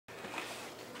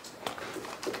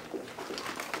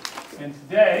And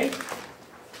today,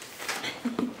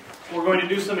 we're going to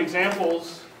do some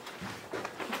examples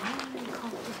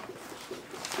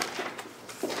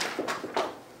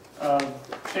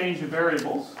of change of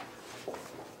variables.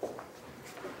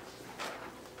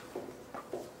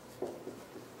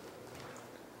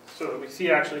 So that we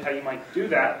see actually how you might do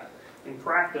that in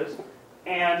practice.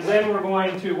 And then we're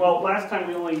going to, well, last time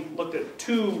we only looked at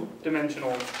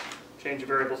two-dimensional change of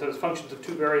variables, so it's functions of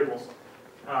two variables.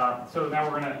 So now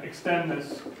we're going to extend the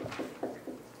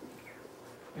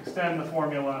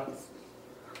formula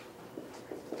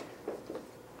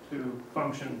to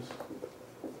functions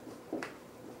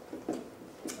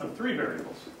of three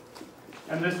variables.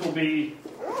 And this will be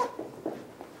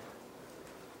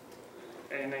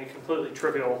in a completely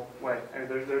trivial way. I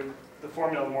mean, the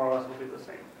formula more or less will be the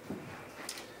same.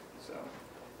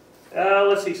 So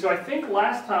let's see. So I think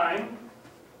last time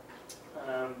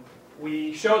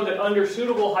we showed that under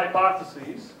suitable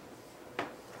hypotheses,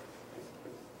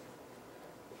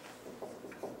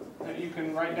 that you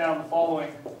can write down the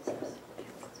following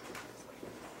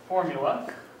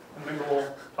formula, and maybe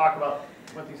we'll talk about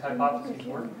what these hypotheses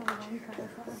were.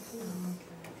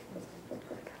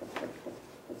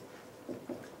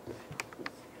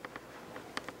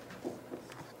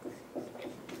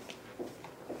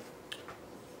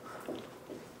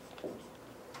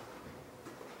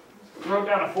 Wrote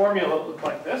down a formula that looked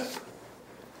like this.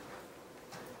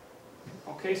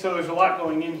 Okay, so there's a lot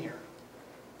going in here.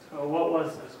 So what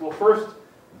was this? Well, first,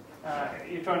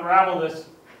 you have to unravel this.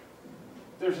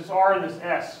 There's this R and this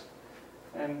S.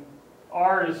 And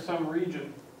R is some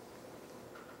region.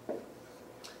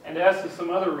 And S is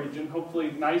some other region,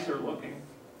 hopefully nicer looking.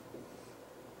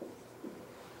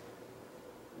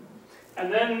 And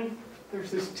then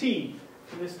there's this T.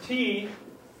 And this T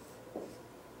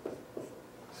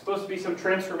supposed to be some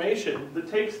transformation that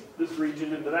takes this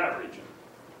region into that region.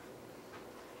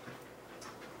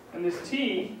 And this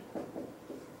T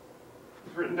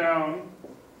is written down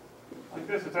like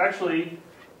this. It's actually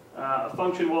a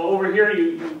function. Well, over here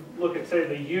you look at, say,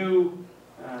 the U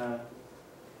and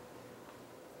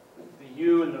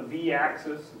the V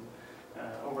axis.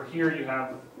 Over here you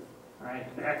have an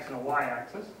X and a Y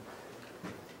axis.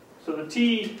 So the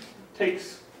T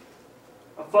takes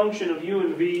a function of U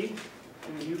and V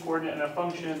in the U coordinate and a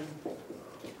function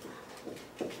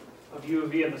of U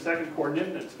and V in the second coordinate,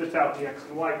 and it spits out the X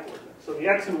and Y coordinate. So the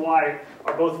X and Y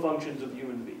are both functions of U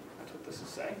and V. That's what this is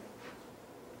saying.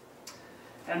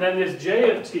 And then this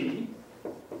J of T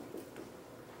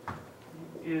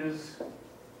is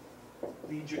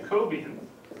the Jacobian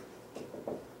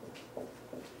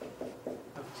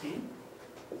of T.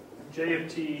 J of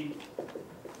T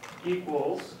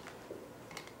equals,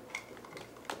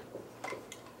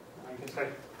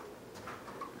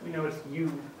 we know it's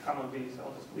U comma V, so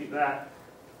I'll just leave that.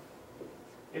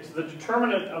 It's the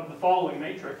determinant of the following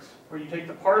matrix, where you take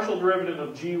the partial derivative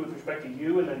of G with respect to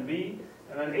U and then V,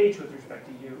 and then H with respect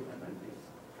to U and then V.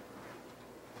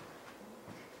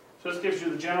 So this gives you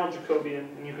the general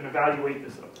Jacobian, and you can evaluate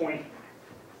this at a point.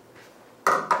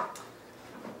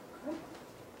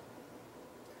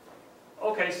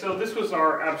 Okay, so this was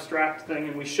our abstract thing,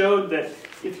 and we showed that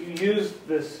if you used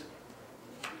this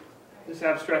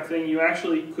abstract thing, you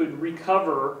actually could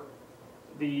recover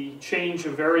the change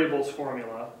of variables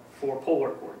formula for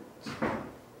polar coordinates.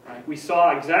 Right? We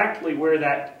saw exactly where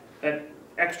that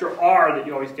extra r that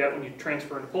you always get when you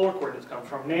transfer into polar coordinates comes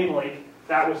from. Namely,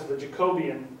 that was the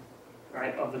Jacobian,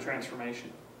 right, of the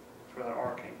transformation. That's where that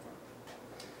r came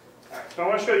from. All right, so I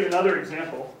want to show you another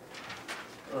example,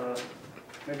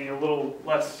 maybe a little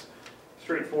less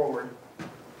straightforward.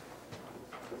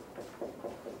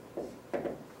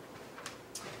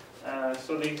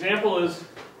 So the example is,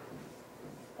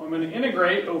 I'm going to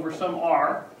integrate over some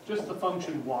r, just the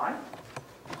function y.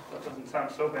 That doesn't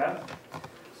sound so bad.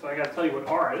 So I got to tell you what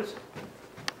r is.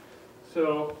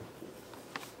 So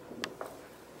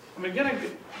I'm going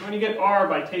to get r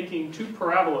by taking two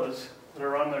parabolas that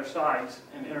are on their sides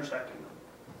and intersecting them.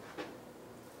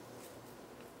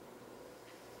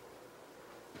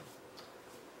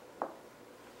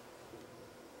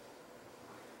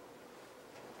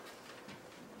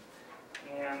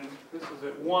 And this is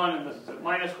at 1, and this is at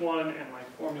 -1, and my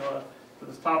formula for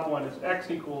this top one is x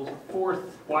equals a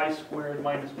fourth y squared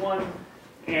minus 1,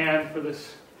 and for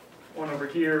this one over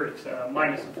here, it's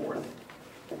minus a fourth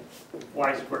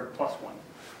y squared plus 1.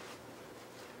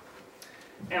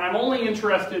 And I'm only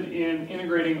interested in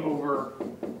integrating over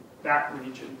that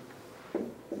region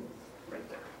right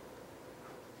there.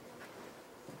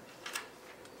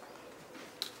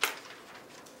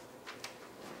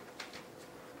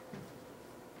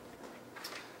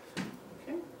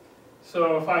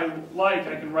 So if I like,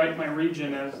 I can write my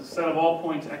region as a set of all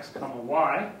points x comma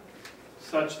y,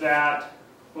 such that,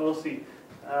 well, let's see,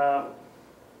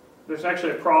 there's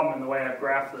actually a problem in the way I've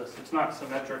graphed this. It's not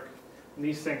symmetric, and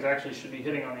these things actually should be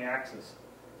hitting on the axis.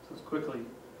 So let's quickly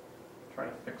try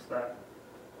to fix that.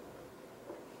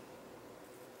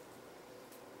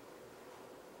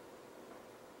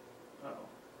 Uh-oh.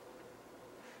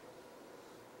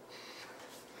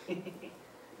 Okay,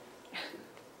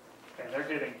 they're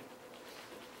hitting.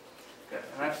 Okay,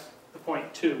 and that's the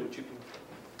point 2, which you can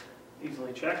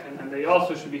easily check, and then they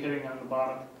also should be hitting on the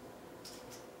bottom.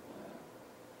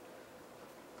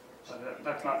 But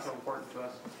that's not so important to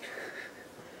us.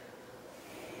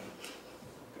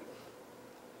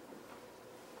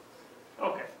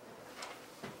 Okay.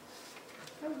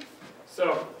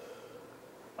 So,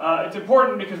 it's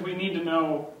important because we need to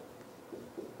know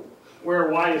where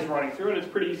y is running through, and it's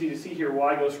pretty easy to see here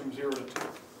y goes from 0 to 2.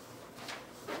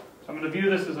 So I'm going to view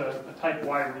this as a type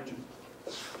y region.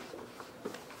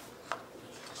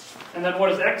 And then what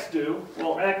does x do?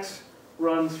 Well, x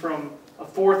runs from a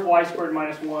fourth y squared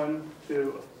minus 1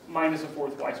 to minus a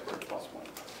fourth y squared plus 1.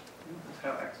 That's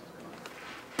how x is going.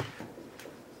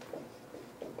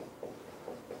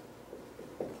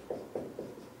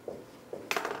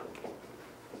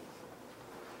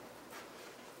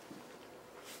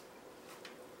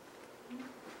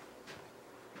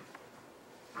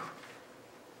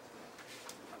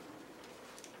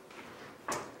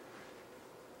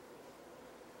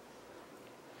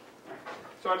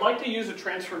 So I'd like to use a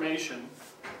transformation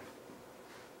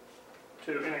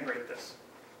to integrate this.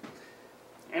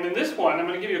 And in this one, I'm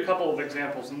going to give you a couple of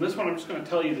examples. In this one, I'm just going to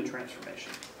tell you the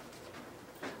transformation.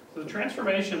 So the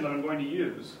transformation that I'm going to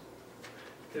use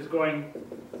is going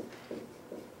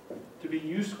to be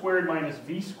u squared minus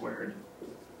v squared,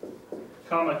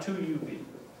 comma 2uv.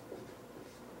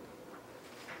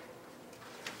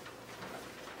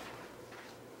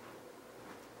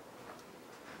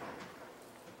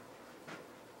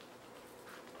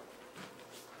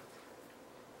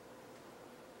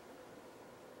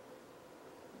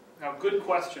 Now, good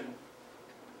question,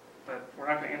 but we're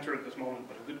not going to answer it at this moment,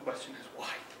 but a good question is why?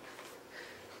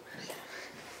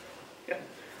 Yeah.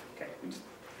 Okay, just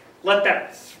let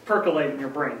that percolate in your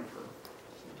brain for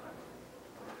some time.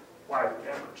 Why would we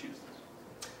ever choose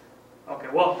this? Okay,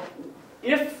 well,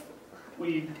 if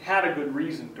we had a good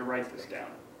reason to write this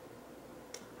down.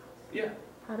 Yeah?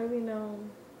 How do we know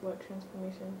what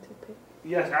transformation to pick?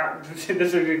 Yes,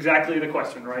 this is exactly the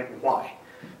question, right? Why?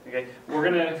 Okay, we're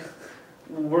gonna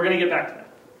get back to that.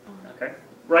 Okay.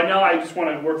 Right now, I just want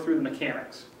to work through the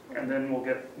mechanics, and then we'll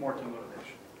get more to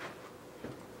motivation.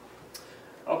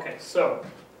 Okay, so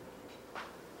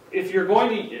if you're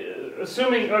going to,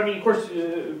 assuming, I mean, of course,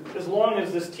 as long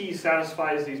as this t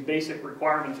satisfies these basic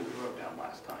requirements that we wrote down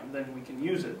last time, then we can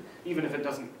use it, even if it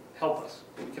doesn't help us.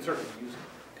 We can certainly use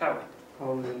it. Kyle? How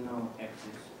will we know x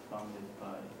is bounded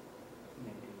by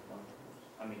negative contours?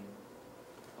 I mean,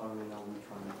 how do we know which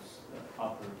one is the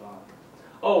upper bound?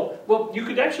 Oh, well, you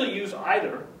could actually use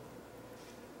either.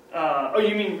 Oh,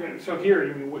 you mean, so here,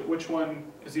 you mean which one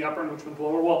is the upper and which one's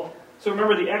lower? Well, so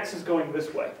remember the x is going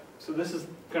this way. So this is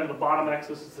kind of the bottom x,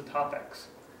 this is the top x.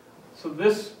 So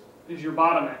this is your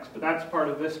bottom x, but that's part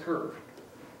of this curve.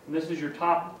 And this is your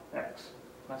top x,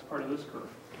 that's part of this curve.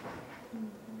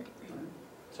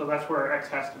 So that's where x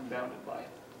has to be bounded by.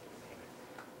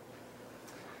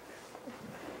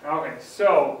 Okay,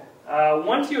 so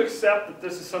once you accept that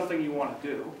this is something you want to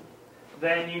do,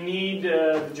 then you need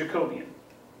the Jacobian.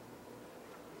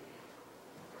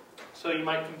 So you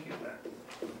might compute that.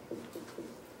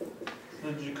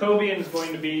 The Jacobian is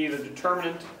going to be the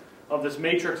determinant of this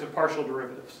matrix of partial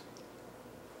derivatives.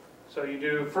 So you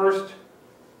do first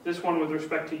this one with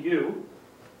respect to u,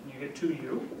 and you get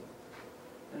 2u.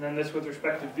 And then this with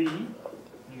respect to v,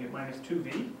 you get minus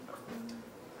 2v.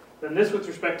 Then this with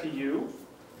respect to u,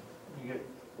 you get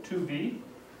 2v.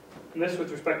 And this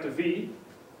with respect to v,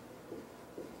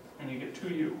 and you get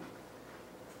 2u.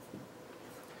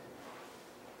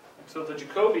 So the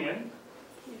Jacobian,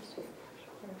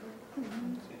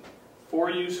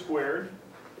 4u squared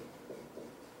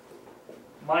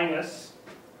minus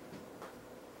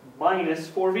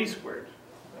 4v squared.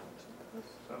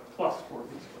 So plus 4v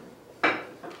squared.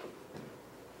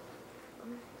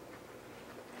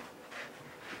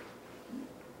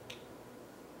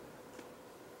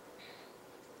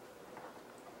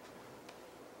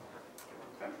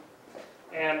 Okay.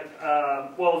 And,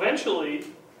 well, eventually,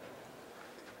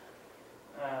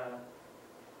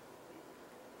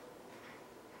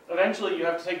 you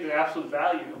have to take the absolute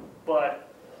value, but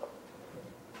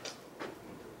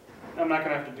I'm not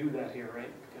going to have to do that here, right?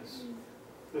 Because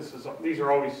these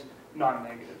are always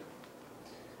non-negative.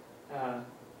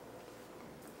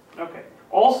 Okay.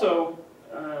 Also,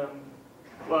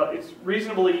 well, it's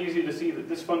reasonably easy to see that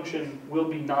this function will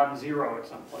be non-zero at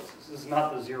some places. This is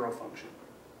not the zero function.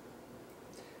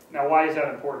 Now, why is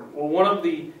that important? Well,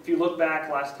 if you look back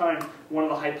last time, one of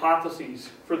the hypotheses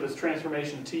for this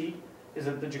transformation t is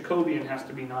that the Jacobian has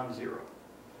to be non-zero.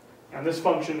 And this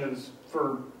function is,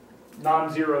 for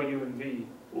non-zero u and v,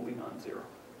 will be non-zero.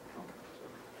 Okay, so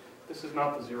this is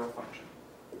not the zero function.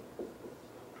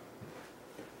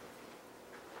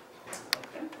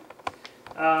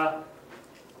 Okay.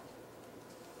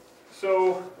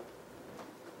 So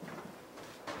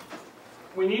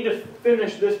we need to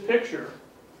finish this picture,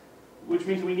 which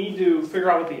means we need to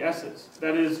figure out what the S is.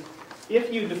 That is,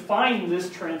 if you define this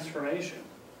transformation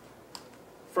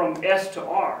from S to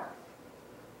R,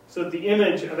 so that the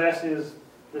image of S is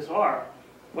this R,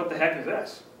 what the heck is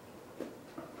S?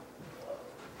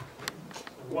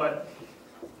 What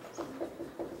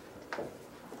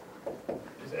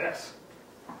is S?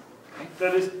 Okay.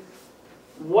 That is,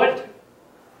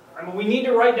 we need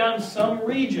to write down some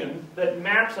region that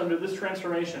maps under this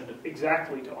transformation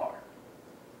exactly to R.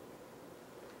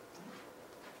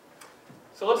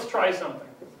 So let's try something.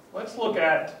 Let's look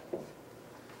at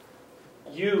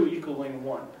u equaling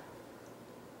 1.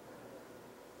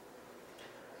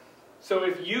 So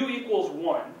if u equals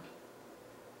 1,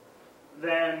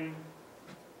 then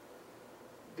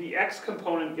the x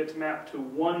component gets mapped to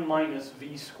 1 minus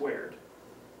v squared.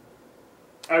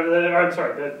 I'm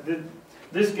sorry,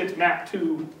 this gets mapped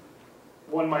to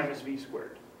 1 minus v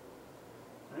squared.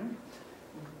 Okay?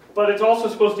 But it's also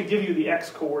supposed to give you the x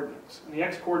coordinates. And the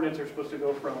x coordinates are supposed to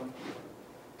go from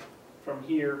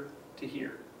here to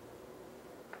here.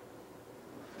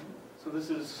 So this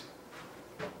is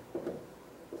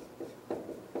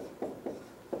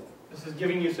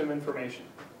giving you some information.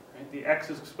 Right? The x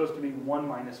is supposed to be 1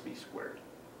 minus v squared.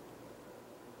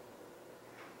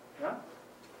 Yeah?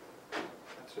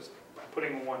 That's just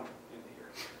putting a 1 in here.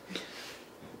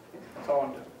 That's all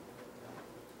I'm doing.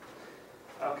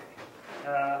 Okay.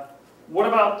 What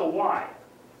about the y?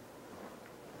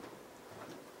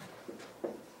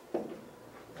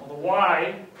 Well, the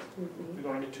y is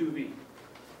going to 2v.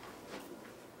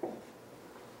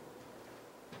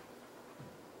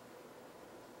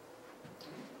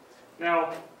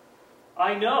 Now,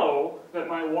 I know that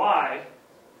my y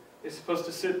is supposed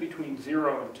to sit between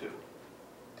 0 and 2.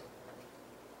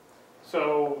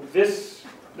 So this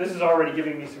is already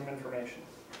giving me some information.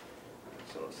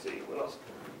 So let's see, what else?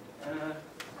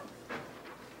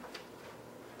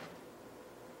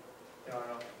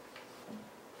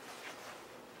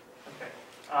 Okay.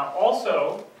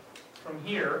 Also, from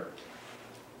here,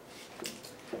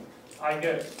 I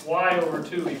get y over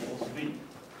 2 equals v.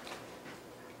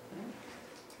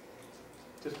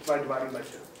 Just by dividing by 2.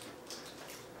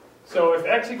 So if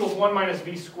x equals 1 minus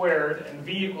v squared and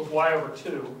v equals y over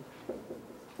 2,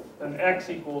 then x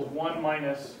equals 1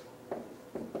 minus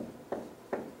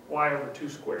y over 2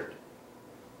 squared,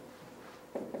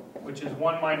 which is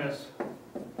 1 minus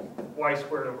y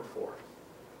squared over 4.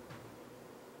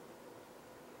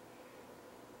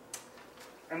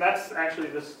 And that's actually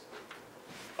this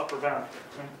upper bound.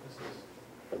 Right? This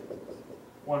is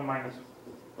 1 minus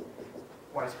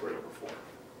y squared over 4.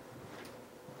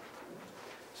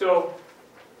 So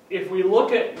if we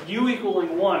look at u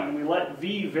equaling 1 and we let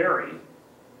v vary,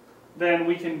 then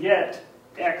we can get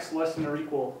x less than or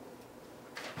equal,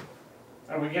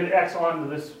 and we get x onto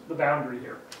the boundary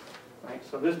here. Right?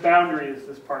 So this boundary is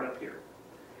this part up here.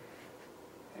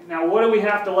 Now what do we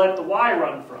have to let the y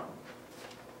run from?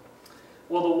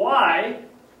 Well, the y,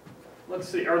 let's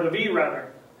see, or the v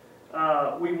rather,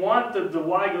 we want the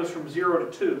y goes from 0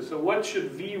 to 2. So what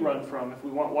should v run from if we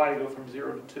want y to go from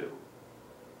 0 to 2?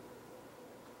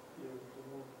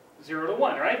 0 to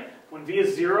 1, right? When v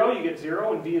is 0, you get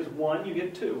 0. When v is 1, you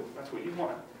get 2. That's what you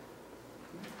want.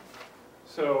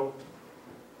 So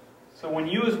when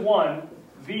u is 1,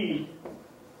 v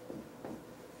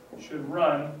should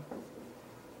run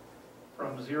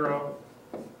from 0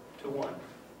 to 1.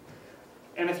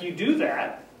 And if you do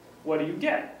that, what do you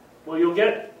get? Well, you'll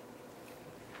get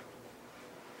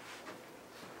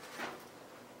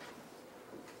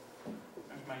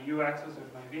there's my u-axis,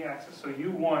 there's my v-axis. So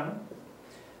u1,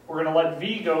 we're going to let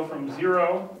v go from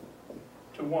 0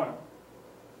 to 1.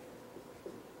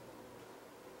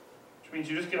 Which means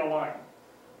you just get a line.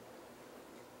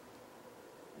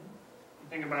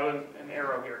 Think about an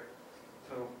arrow here.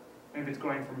 So maybe it's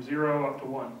going from 0 up to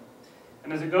 1.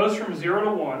 And as it goes from 0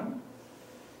 to 1,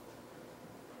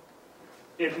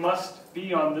 it must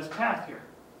be on this path here.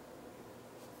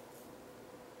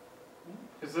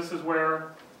 Because because this is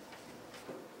where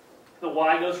the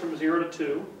y goes from 0 to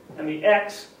 2, and the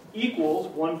x equals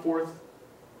 1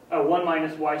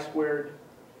 minus y squared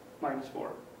minus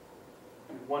 4.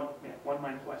 I mean, 1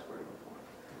 minus y squared over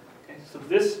 4. Okay, so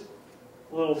this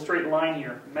little straight line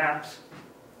here maps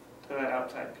to that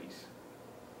outside piece.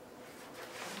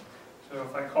 So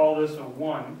if I call this a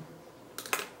 1,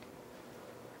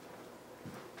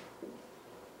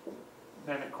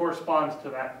 then it corresponds to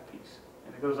that piece,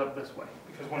 and it goes up this way.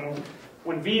 Because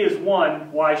when v is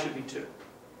 1, y should be 2.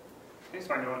 Okay,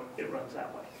 so I know it runs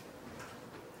that way.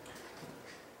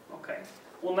 Okay,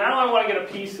 well now I want to get a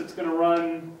piece that's going to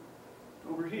run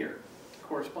over here,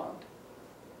 correspond.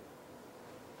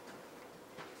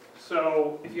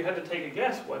 So if you had to take a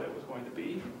guess what it was going to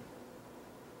be,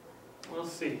 we'll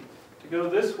see. To go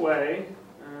this way,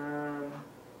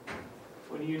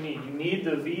 what do you need? You need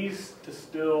the v's to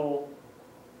still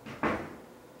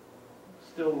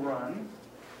run.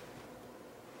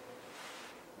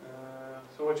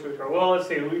 So what should we try? Well, let's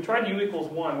see. We tried u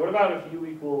equals 1. What about if u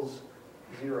equals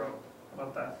 0? How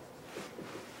about that?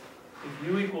 If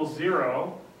u equals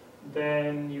 0,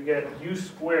 then you get u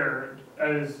squared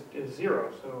is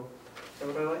 0. So is that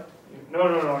what I like? No,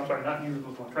 I'm sorry. Not u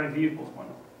equals 1. Try v equals 1.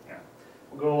 Yeah.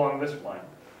 We'll go along this line.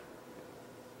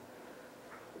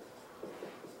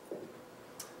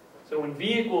 So when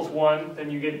v equals 1,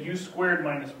 then you get u squared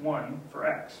minus 1 for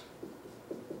x.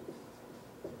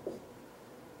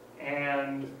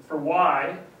 And for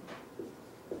y,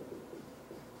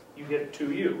 you get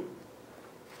 2u.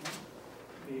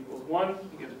 V equals 1,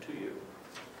 you get a 2u.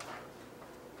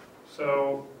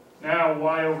 So now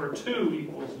y over 2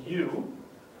 equals u,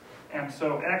 and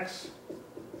so x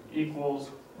equals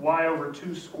y over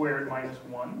 2 squared minus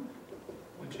 1,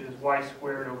 which is y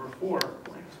squared over 4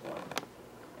 minus 1.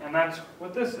 And that's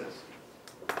what this is,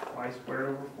 y squared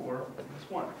over 4 minus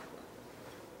 1.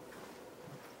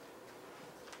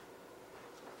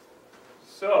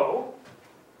 So,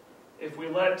 if we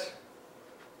let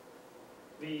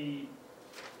the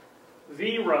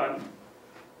v run,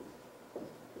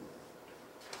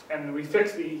 and we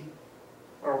fix the,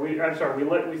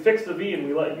 we fix the v and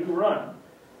we let u run,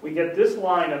 we get this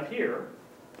line up here.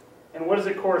 And what does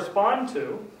it correspond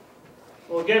to?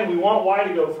 Well, again, we want y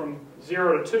to go from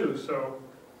 0 to 2, so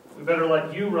we better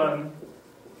let u run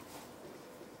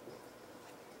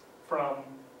from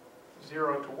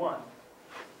 0 to 1.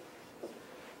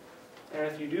 And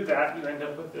if you do that, you end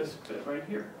up with this bit right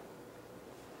here.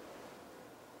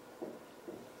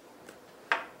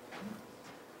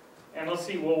 And let's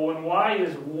see, well, when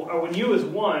when u is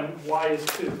 1, y is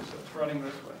 2, so it's running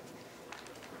this way.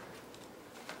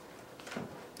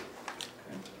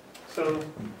 Okay. So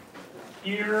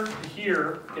here to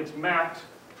here gets mapped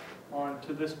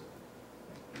onto this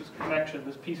connection,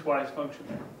 this piecewise function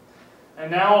there.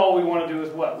 And now all we want to do is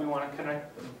what? We want to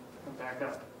connect them back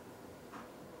up.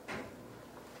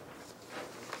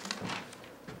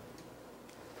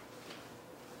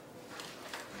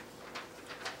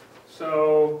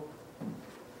 So,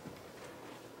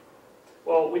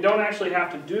 well, we don't actually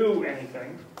have to do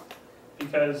anything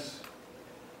because,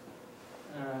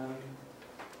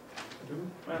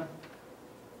 well,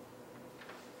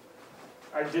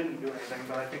 I didn't do anything,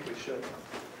 but I think we should.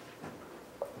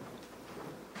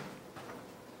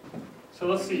 So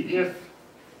let's see, if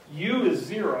u is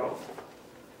 0,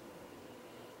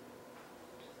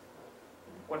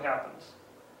 what happens?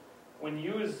 When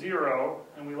u is 0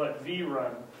 and we let v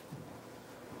run,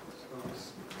 so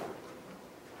let's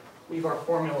leave our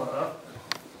formula up.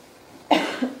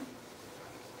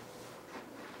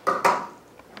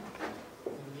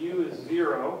 When u is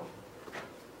 0,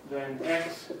 then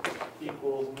x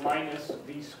equals minus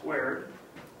v squared,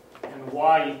 and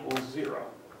y equals 0.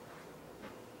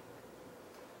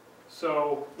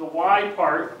 So the y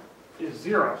part is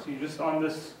 0, so you're just on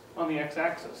the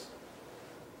x-axis.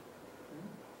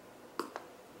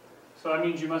 So that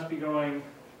means you must be going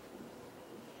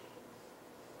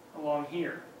along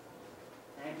here,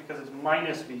 right? Because it's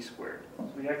minus v squared,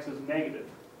 so the x is negative.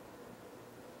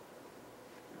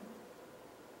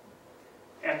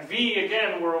 And v,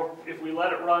 again, if we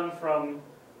let it run from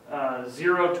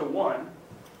 0 to 1,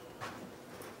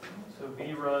 so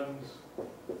v runs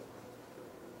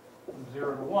from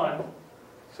 0 to 1,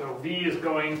 so v is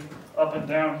going up and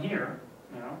down here,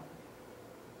 you know.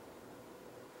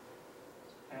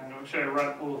 And we should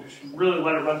really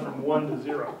let it run from 1 to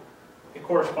 0. It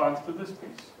corresponds to this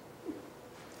piece.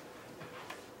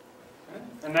 Okay.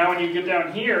 And now when you get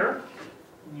down here,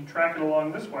 and you track it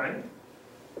along this way,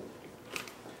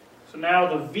 so now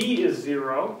the v is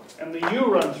 0, and the u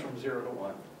runs from 0 to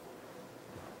 1.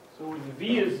 So when the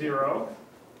v is 0,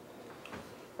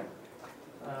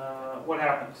 what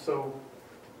happens? So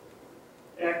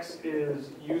x is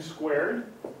u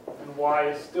squared, and y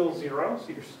is still 0, so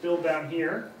you're still down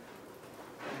here.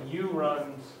 And u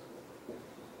runs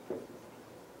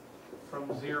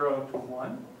from 0 to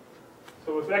 1.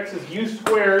 So if x is u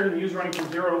squared and u is running from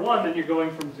 0 to 1, then you're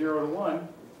going from 0 to 1.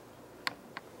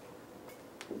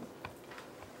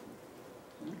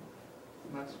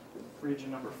 And that's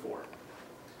region number 4.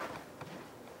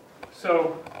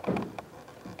 So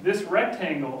this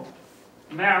rectangle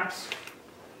maps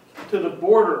to the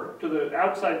border, to the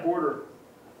outside border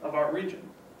of our region.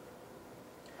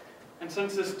 And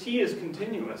since this t is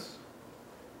continuous,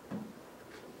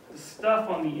 the stuff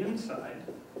on the inside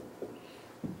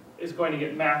is going to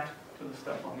get mapped to the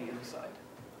stuff on the inside.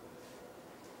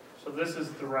 So this is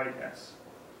the right S.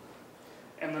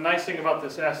 And the nice thing about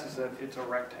this S is that it's a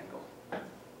rectangle.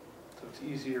 So it's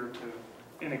easier to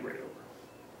integrate over.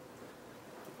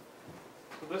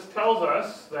 So this tells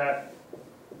us that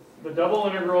the double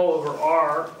integral over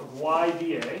R of y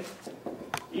dA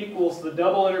equals the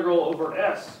double integral over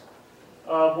S.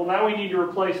 Well, now we need to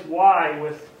replace y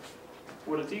with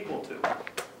what it's equal to.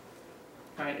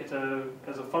 Right? It's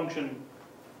as a function,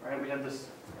 right? We have this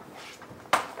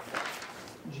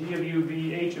g of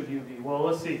uv, h of uv. Well,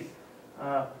 let's see.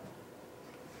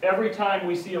 Every time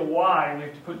we see a y, we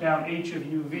have to put down h of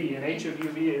uv, and h of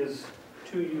uv is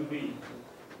 2uv.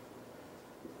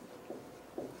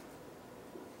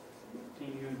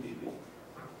 du dv.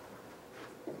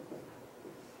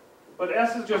 But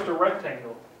S is just a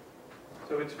rectangle,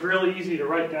 so it's really easy to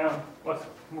write down. Well, it's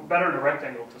better than a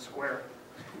rectangle to square.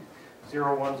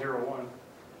 0, 1, 0,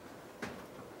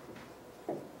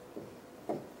 1.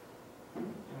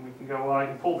 And we can go, well, I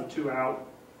can pull the 2 out,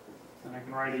 and I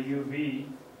can write a uv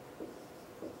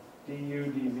du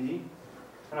dv.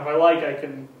 And if I like, I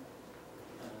can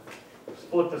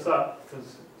split this up, because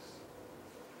it's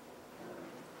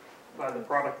by the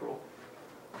product rule.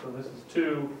 So this is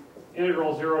 2,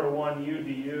 integral 0 to 1 u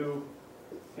du,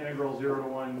 integral 0 to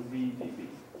 1 v dv.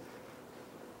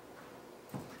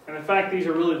 And in fact, these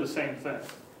are really the same thing,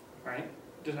 right?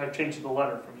 Just I've changed the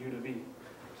letter from u to v.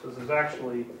 So this is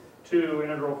actually 2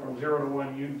 integral from 0 to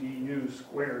 1 u du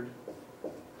squared.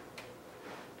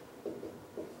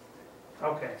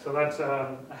 Okay, so that's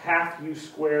a half u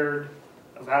squared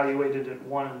evaluated at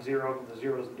 1 and 0, but the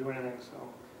 0 doesn't do anything, so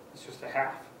it's just a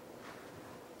half.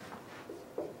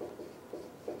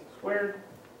 Squared.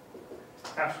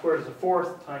 Half squared is a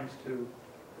fourth times 2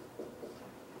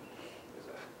 is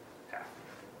a half.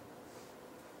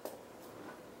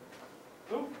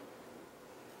 Ooh.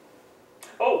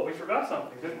 Oh, we forgot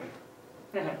something, didn't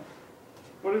we?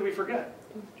 What did we forget?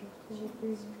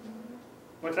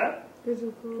 What's that? The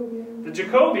Jacobian. The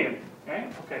Jacobian.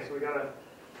 Okay, so we got to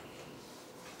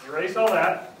erase all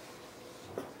that.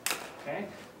 Okay.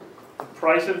 The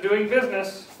price of doing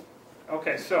business.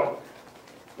 Okay, so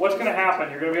what's going to happen?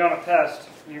 You're going to be on a test,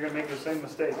 and you're going to make the same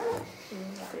mistake.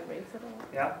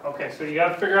 Yeah? Okay, so you got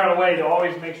to figure out a way to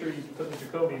always make sure you put the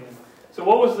Jacobian in. So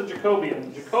what was the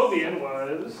Jacobian? The Jacobian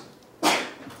was,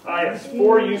 yes,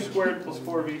 4u squared plus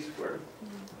 4v squared.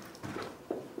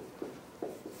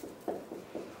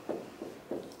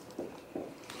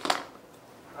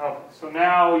 Oh, so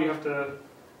now you have to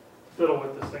fiddle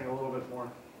with this thing a little bit more.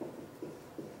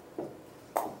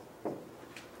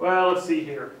 Well, let's see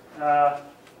here.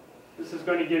 This is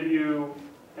going to give you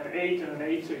an 8 and an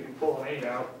 8, so you can pull an 8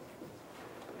 out.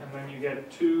 And then you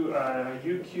get 2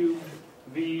 u cubed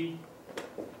v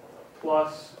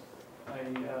plus a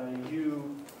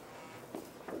u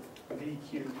v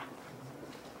cubed.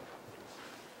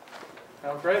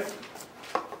 Sounds right?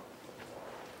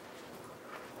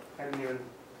 I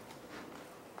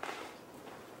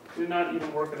did not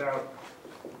even work it out.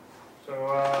 So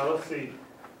let's see.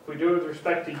 If we do it with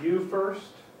respect to u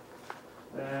first,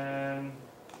 then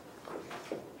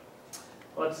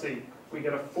let's see. We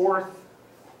get a fourth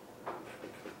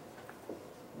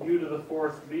u to the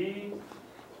fourth v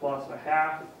plus a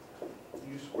half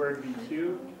u squared v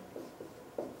cubed,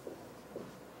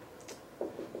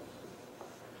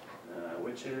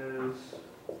 which is,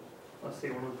 let's see,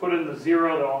 when we put in the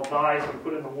 0, they'll all die, so we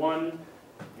put in the 1,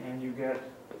 and you get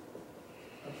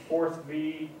a fourth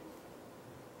v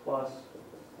plus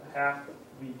a half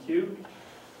v cubed.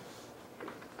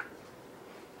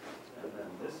 And then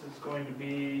this is going to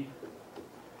be,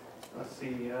 let's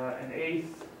see, an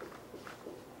eighth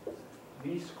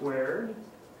v squared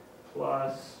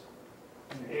plus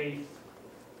an eighth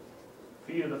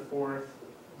v to the fourth,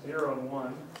 0 and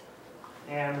 1.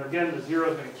 And again, the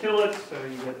 0 is going to kill it, so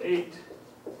you get 8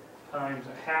 times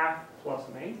a half plus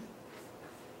an eighth.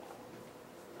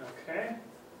 Okay.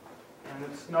 And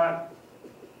it's not,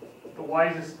 the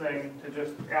wisest thing to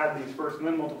just add these first and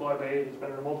then multiply by 8. It's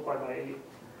better to multiply by 8.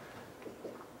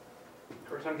 Of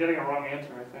course, I'm getting a wrong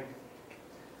answer, I think.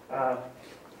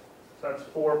 So that's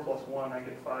 4 plus 1, I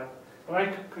get 5. When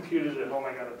I computed it at home,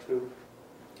 I got a 2.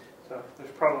 So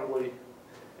there's probably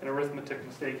an arithmetic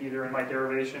mistake either in my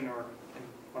derivation or in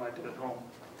when I did it at home.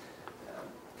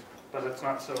 But it's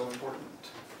not so important.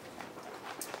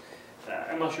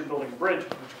 Unless you're building a bridge, in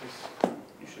which case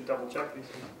you should double check these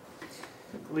things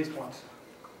at least once.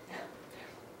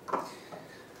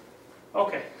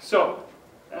 Okay, so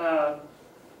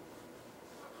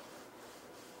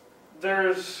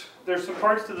there's some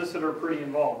parts to this that are pretty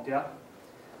involved, yeah?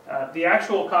 The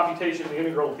actual computation of the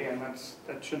integral at the end,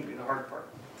 that shouldn't be the hard part.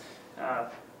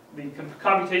 The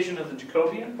computation of the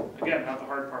Jacobian, again, not the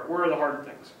hard part. Where are the hard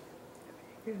things?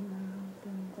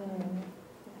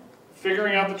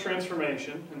 Figuring out the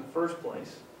transformation in the first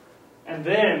place. And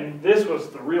then, this was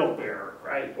the real bear,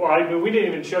 right? Well, I mean, we didn't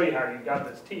even show you how you got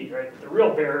this t, right? The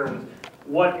real bear was,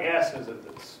 what s is it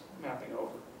that's mapping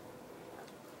over?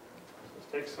 So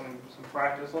let's take some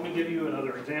practice. Let me give you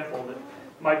another example that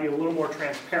might be a little more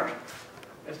transparent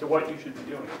as to what you should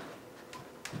be doing.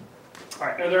 All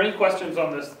right, are there any questions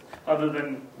on this other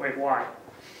than, wait, why?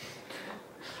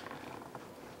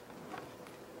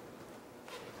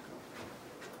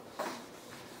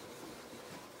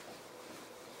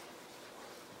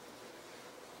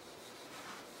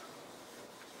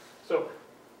 So,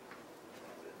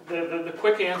 the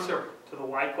quick answer to the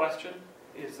why question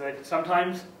is that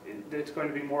sometimes it's going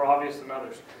to be more obvious than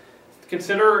others.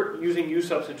 Consider using U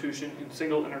substitution in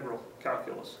single integral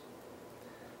calculus.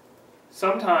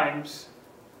 Sometimes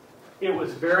it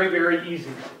was very, very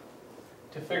easy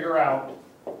to figure out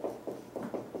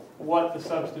what the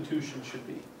substitution should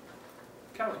be.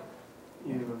 Kelly?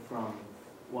 Either from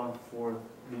 1/4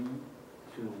 b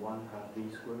to 1/2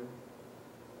 b squared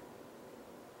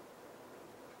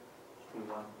to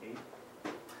 1/8.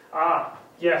 Ah,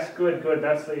 yes, good, good.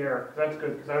 That's the error. That's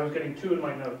good, because I was getting 2 in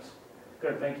my notes.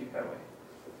 Good, thank you, Kelly.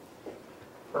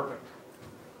 Perfect.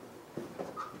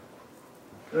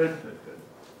 Good, good, good.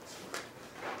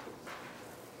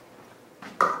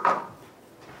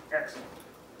 Excellent.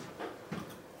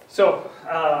 So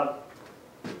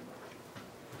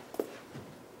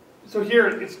here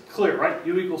it's clear, right?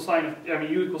 U equals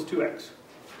U equals 2x.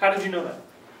 How did you know that?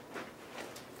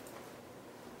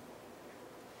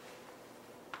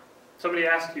 Somebody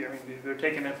asked you, I mean, they're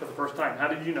taking it for the first time. How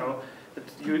did you know that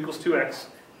U equals 2x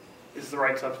is the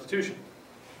right substitution?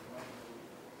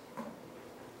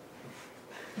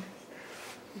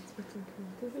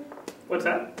 What's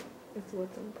that? It's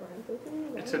what's in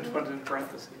parentheses. It's what's in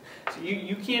parentheses. So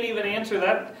you can't even answer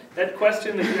that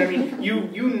question. That, I mean,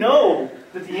 you know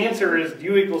that the answer is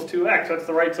U equals 2x. That's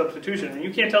the right substitution. And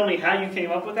you can't tell me how you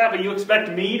came up with that, but you expect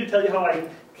me to tell you how I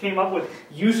came up with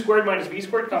U squared minus V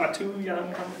squared, comma 2,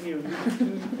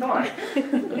 come on.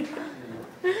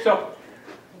 So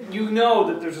you know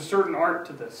that there's a certain art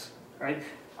to this, right?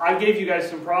 I gave you guys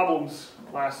some problems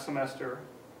last semester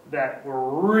that were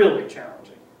really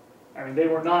challenging. I mean, they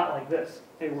were not like this.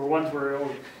 They were ones where it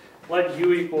would let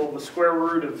U equal the square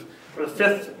root of, or the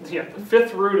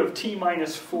fifth root of t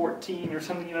minus 14 or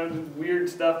something, weird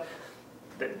stuff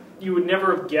that you would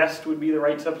never have guessed would be the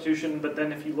right substitution, but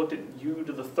then if you looked at U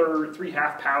to the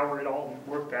 3/2 power, it all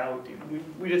worked out.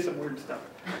 We did some weird stuff.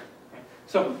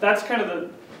 So that's kind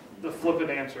of the flippant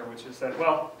answer, which is that,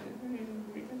 well,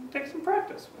 we can take some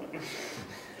practice.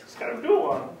 Just kind of do it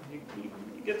on. You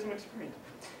get some experience.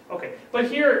 Okay, but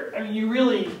here, I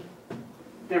mean,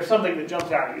 there's something that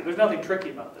jumps out at you. There's nothing tricky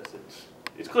about this.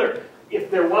 It's clear. If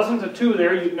there wasn't a 2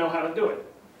 there, you'd know how to do it.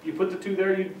 You put the 2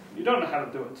 there, you don't know how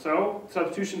to do it. So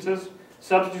substitution says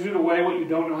substitute away what you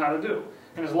don't know how to do.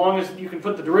 And as long as you can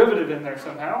put the derivative in there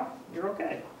somehow, you're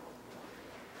okay.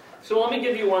 So let me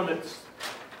give you one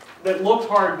that looks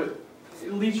hard, but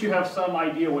at least you have some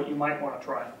idea what you might want to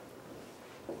try.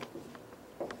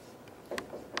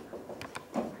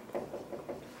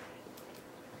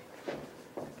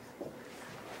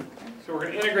 So we're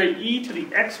going to integrate e to the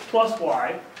x plus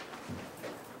y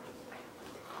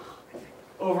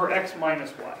over x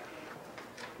minus y.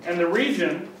 And the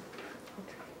region,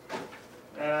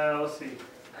 let's see.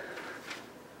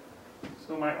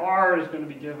 So my r is going to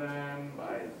be given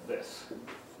by this.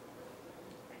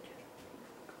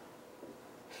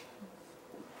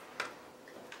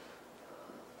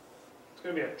 It's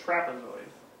going to be a trapezoid.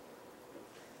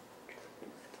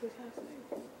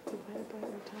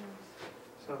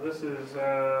 So this is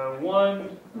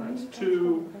 1, that's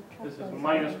 2, this is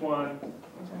minus 1,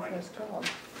 that's minus 2. What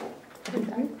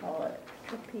did I call it?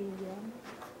 Trapezium.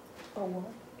 Oh,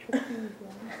 what?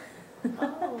 Trapezium.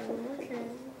 Oh. okay.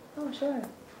 Oh, sure.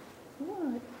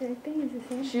 No, I think it's the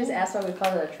same She just thing. asked why we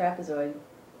call it a trapezoid.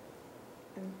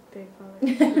 And they call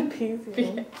it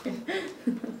trapezium.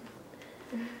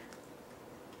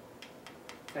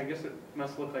 I guess it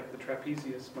must look like the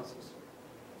trapezius muscles.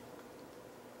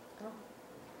 Oh.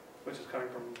 Which is coming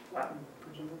from Latin,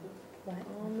 presumably. What?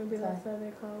 Oh, maybe that's why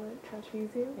they call it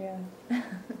trapezium. Yeah.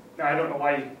 Now, I don't know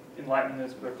why in Latin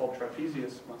they're called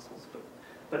trapezius muscles,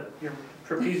 but your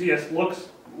trapezius looks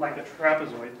like a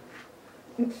trapezoid.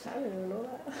 I didn't even know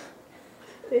that.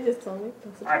 They just told me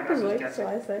it's a I'm just trapezoid, guessing. so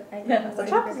I said, Yeah, it's a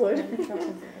trapezoid.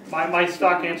 My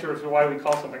stock answer is why we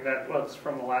call something that, well, it's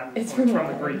from the Latin, It's or from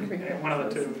the Greek, Greek. one of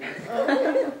the two.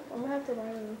 Oh, I'm gonna have to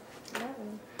write in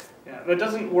Latin. Yeah, that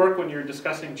doesn't work when you're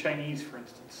discussing Chinese, for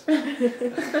instance.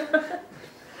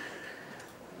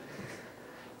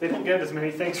 They don't get as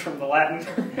many things from the Latin.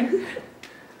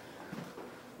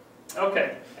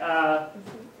 Okay.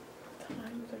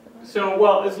 So,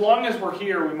 well, as long as we're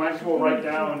here, we might as well write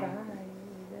down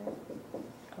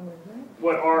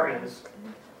what R is.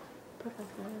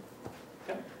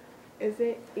 Okay. Is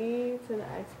it e to the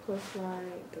x plus y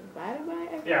divided by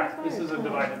x Yeah, plus y? this is a or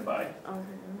divided by. Okay.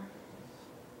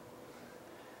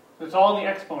 It's all in the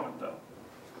exponent, though.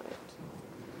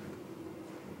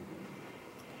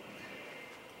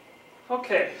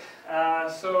 Okay,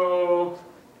 so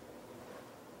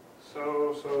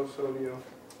do you?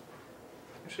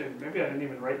 Actually, maybe I didn't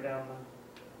even write down the.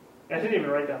 I didn't even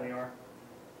write down the R.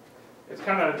 It's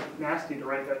kind of nasty to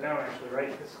write that down, actually,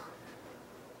 right?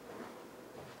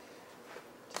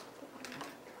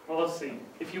 Well, let's see.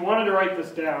 If you wanted to write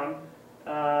this down,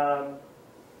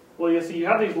 well, you see, you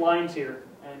have these lines here,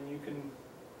 and you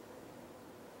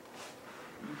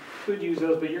could use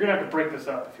those, but you're going to have to break this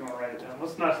up if you want to write it down.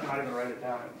 Let's not even write it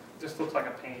down. It just looks like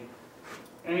a pain.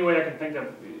 Any way I can think of,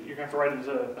 you're going to have to write it as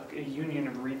a union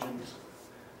of regions.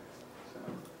 So.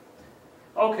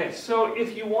 Okay, so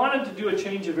if you wanted to do a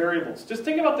change of variables, just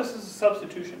think about this as a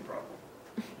substitution problem.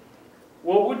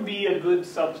 What would be a good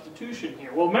substitution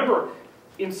here? Well, remember,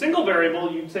 in single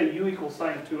variable, you'd say u equals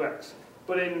sine of 2x.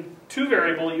 But in two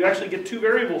variable, you actually get two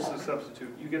variables to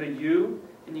substitute. You get a u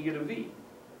and you get a v.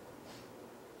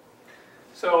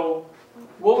 So,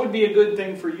 what would be a good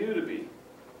thing for u to be?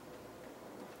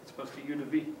 It's supposed to be u to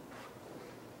v.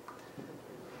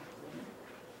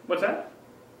 What's that?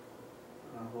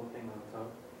 Whole thing on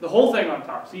top. The whole thing on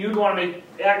top. So you'd want to make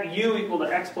u equal to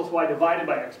x plus y divided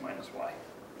by x minus y.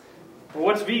 Well,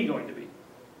 what's v going to be?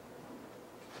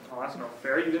 Oh, that's not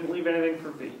fair. You didn't leave anything for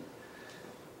v.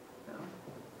 No.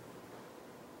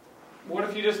 What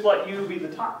if you just let u be the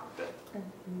top bit?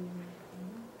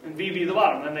 And v be the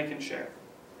bottom, then they can share.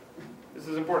 This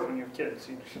is important when you have kids.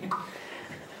 Of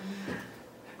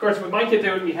course, with my kids, they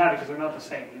wouldn't be happy because they're not the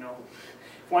same. You know,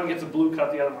 if one gets a blue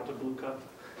cup, the other wants a blue cup.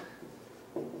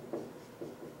 So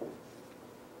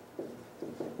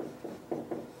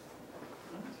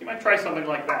you might try something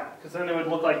like that, because then it would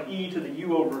look like e to the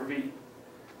u over v.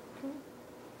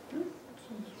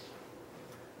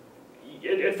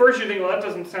 At first you think, well, that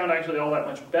doesn't sound actually all that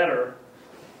much better.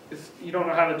 You don't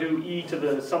know how to do e to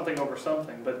the something over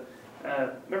something, but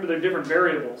remember they're different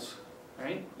variables,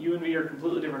 right? U and v are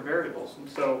completely different variables, and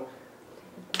so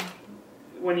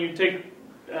when you take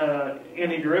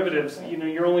antiderivatives, you know,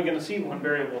 you're only going to see one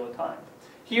variable at a time.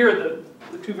 Here,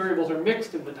 the two variables are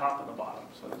mixed in the top and the bottom,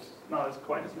 so it's not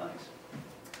quite as nice.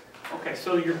 Okay,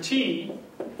 so your t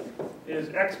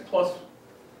is x plus,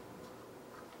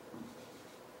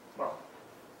 well,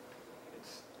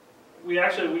 we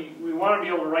want to be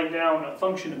able to write down a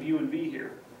function of u and v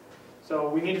here. So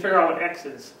we need to figure out what x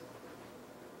is.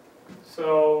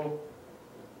 So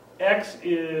x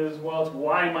is, well, it's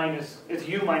y minus, it's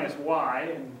u minus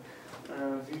y, and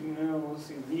let's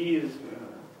see, v is,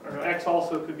 or no, x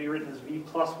also could be written as v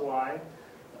plus y.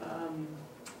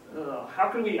 How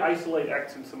can we isolate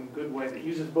x in some good way that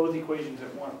uses both equations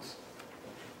at once?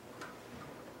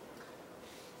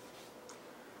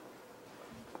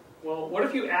 Well, what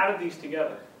if you added these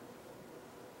together?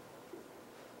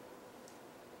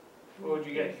 What would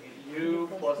you get? You get u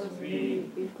plus v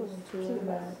equals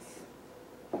 2x.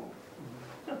 Oh,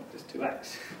 just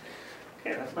 2x.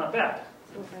 Okay, that's not bad.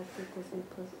 So x equals v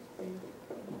plus v.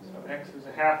 So x is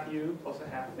a half u plus a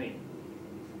half v.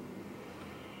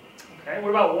 Okay, what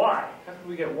about y? How can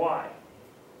we get y?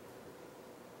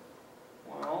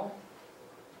 Well,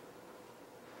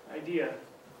 idea.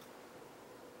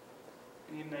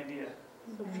 I need an idea.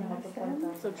 Subtract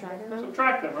them.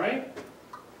 Subtract them, right?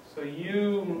 So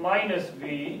u minus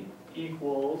v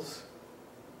equals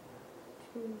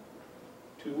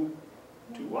 2y.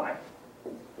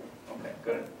 Okay,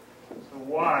 good. So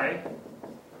y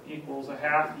equals a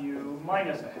half u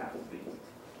minus a half v.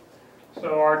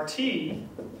 So our t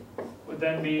would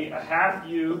then be a half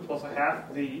u plus a half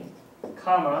v,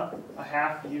 comma, a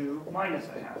half u minus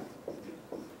a half v.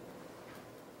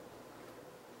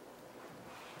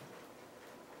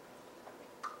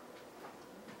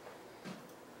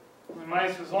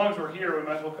 As long as we're here, we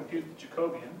might as well compute the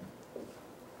Jacobian.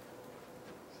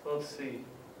 So let's see.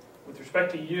 With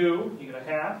respect to u, you get a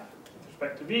half. With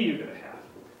respect to v, you get a half.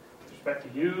 With respect to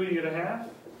u, you get a half.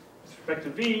 With respect to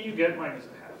v, you get minus a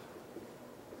half.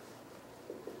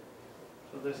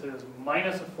 So this is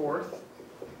minus a fourth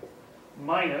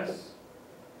minus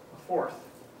a fourth.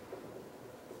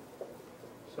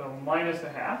 So minus a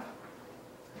half.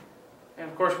 And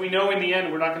of course, we know in the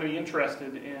end we're not going to be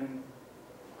interested in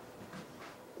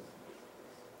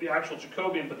the actual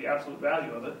Jacobian, but the absolute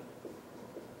value of it,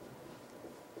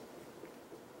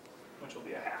 which will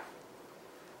be a half.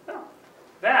 Now,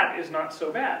 that is not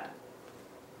so bad.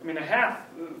 I mean, a half,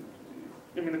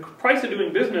 I mean, the price of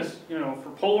doing business, you know, for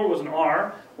polar was an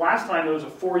r. Last time it was a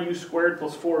 4u squared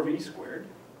plus 4v squared.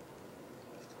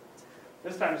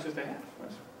 This time it's just a half.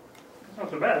 That's not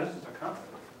so bad. This is just a constant.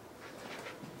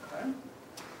 Okay.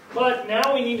 But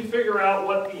now we need to figure out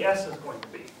what the s is going to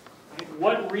be. Right?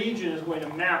 What region is going to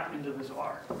map into this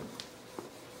r?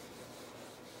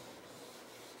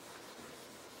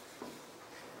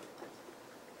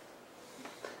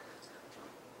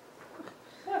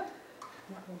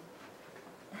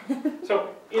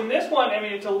 So in this one, I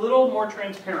mean, it's a little more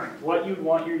transparent what you'd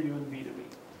want your u and v to be.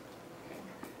 Okay.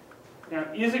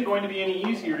 Now, is it going to be any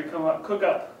easier to cook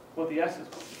up what the s is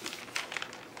going to be?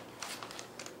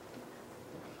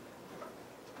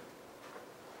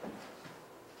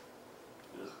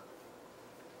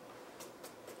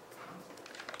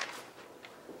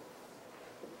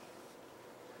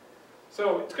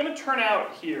 So it's going to turn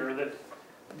out here that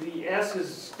the s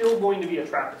is still going to be a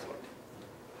trapezoid.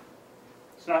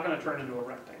 It's not going to turn into a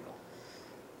rectangle,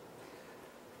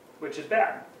 which is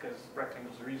bad because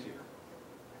rectangles are easier.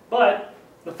 But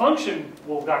the function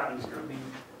will have gotten easier. It'll be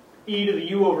e to the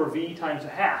u over v times a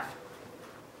half.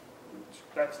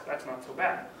 That's not so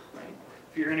bad, right?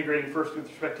 If you're integrating first with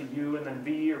respect to u and then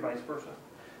v or vice versa.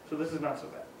 So this is not so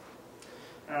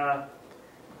bad.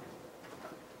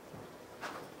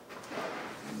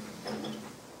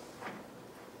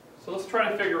 So let's try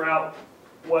to figure out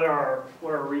what our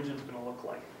region is going to look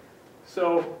like.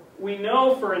 So we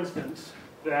know, for instance,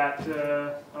 that,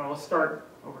 let's start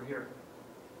over here.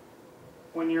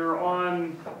 When you're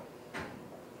on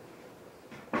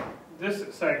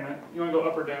this segment, you want to go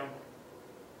up or down?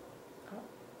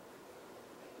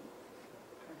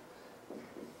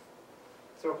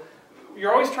 So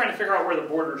you're always trying to figure out where the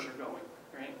borders are going,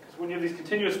 right? Because when you have these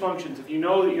continuous functions, if you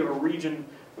know that you have a region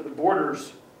where the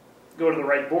borders go to the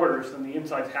right borders, then the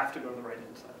insides have to go to the right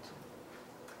insides.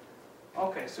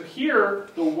 Okay, so here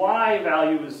the y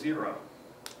value is 0.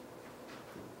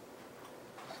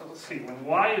 So let's see, when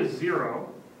y is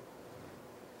 0,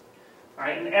 all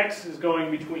right, and x is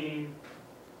going between,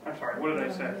 I'm sorry, what did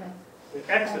I say?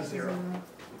 The x is 0.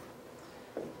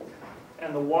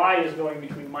 And the y is going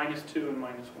between -2 and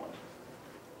 -1.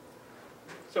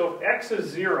 So if x is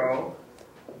 0,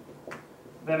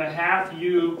 then a half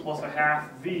u plus a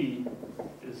half v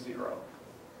is 0.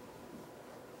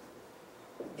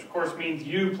 Which of course means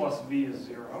u plus v is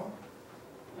 0.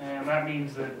 And that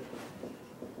means that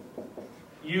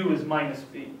u is minus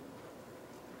v.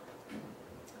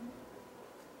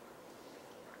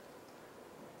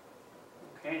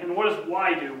 Okay, and what does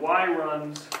y do? Y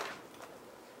runs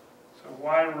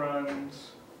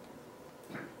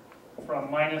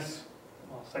from minus,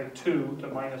 well, say 2 to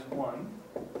 -1.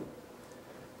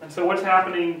 And so what's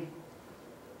happening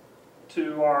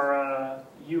to our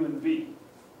u and v?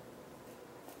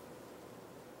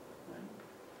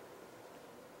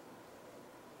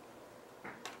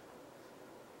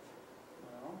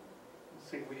 Well, let's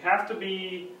see. We have to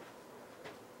be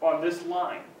on this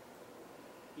line.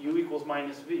 U equals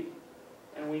minus v.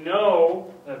 And we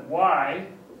know that y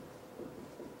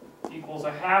equals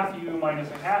a half u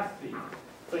minus a half v.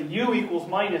 But u equals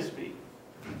minus v.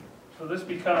 So this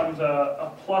becomes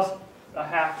a plus a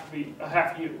half v, a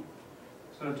half u.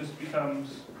 So it just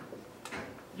becomes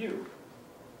u.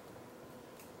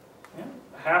 Yeah?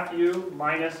 A half u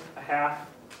minus a half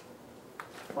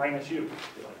minus u.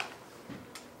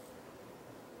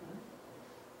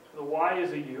 So the y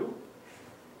is a u.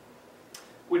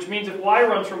 Which means if y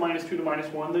runs from -2 to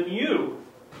 -1, then u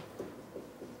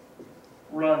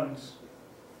runs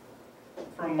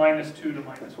from -2 to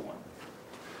 -1.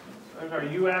 There's our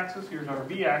u-axis, here's our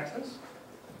v-axis.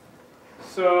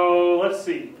 So let's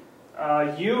see.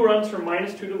 U runs from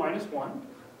 -2 to -1.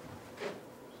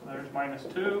 So there's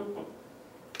 -2.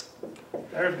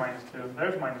 There's -2.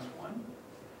 There's -1.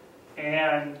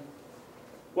 And,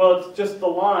 well, it's just the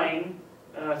line,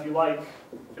 if you like,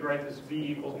 you could write this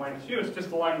v equals minus u. It's just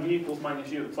the line v equals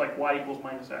minus u. It's like y equals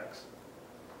minus x.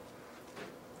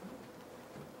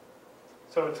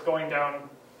 So it's going down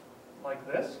like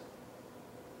this.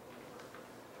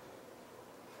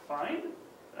 Fine.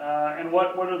 And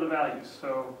what are the values?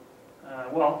 So,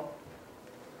 well,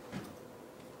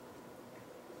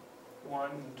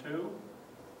 1 and 2.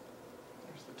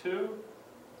 There's the 2.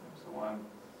 There's the 1.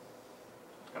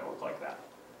 It's got to look like that.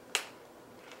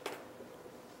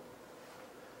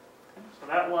 Okay, so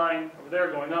that line over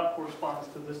there going up corresponds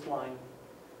to this line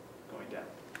going down.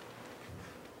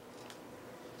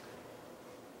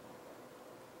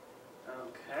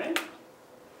 Okay.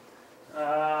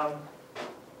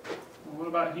 What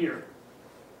about here?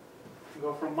 We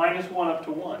go from -1 up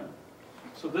to 1.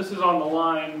 So this is on the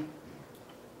line.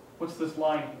 What's this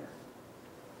line here?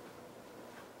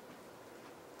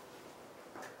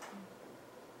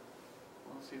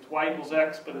 Well, let's see, it's y equals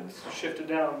x, but it's shifted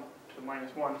down to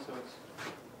 -1, so it's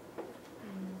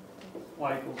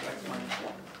y equals x minus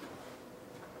 1.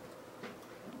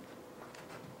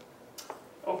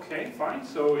 Okay, fine.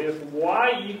 So if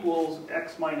y equals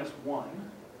x minus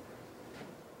 1,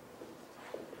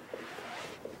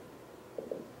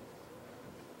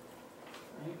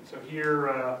 right, so here,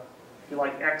 if you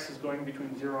like, x is going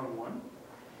between 0 and 1.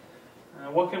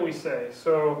 What can we say?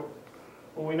 So,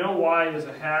 well, we know y is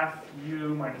a half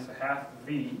u minus a half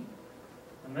v,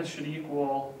 and this should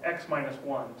equal x minus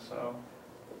 1. So,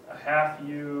 a half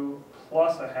u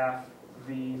plus a half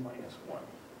v minus 1.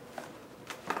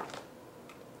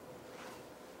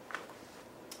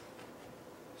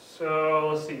 So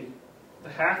let's see, the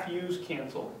half u's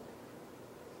cancel.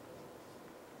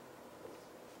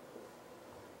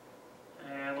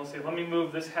 And let's see, let me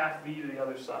move this half v to the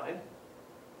other side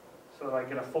so that I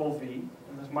get a full v,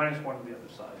 and this minus 1 to the other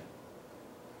side.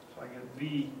 So I get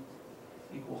v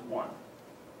equals 1.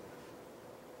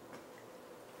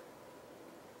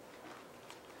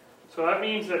 So that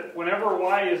means that whenever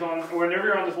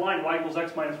you're on this line, y equals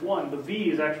x minus 1, the v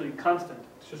is actually constant.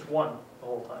 It's just 1 the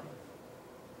whole time.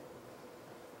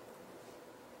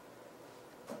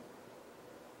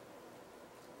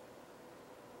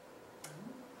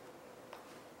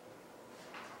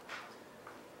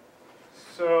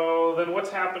 So then what's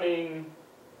happening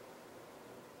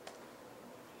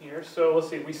here? So let's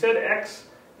see, we said x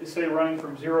is, say, running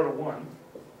from 0 to 1.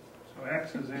 So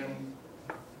x is in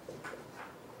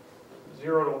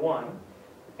 0 to 1.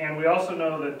 And we also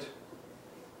know that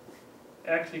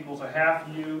x equals a half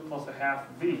u plus a half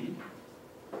v.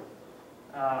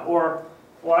 Well,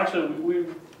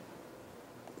 actually,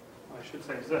 I should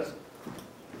say is this.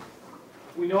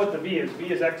 We know what the v is.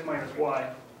 V is x minus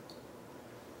y.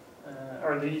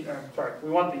 Sorry, we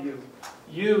want the u.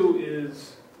 U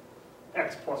is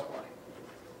x plus y.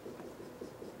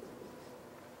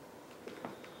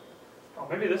 Oh,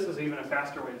 maybe this is even a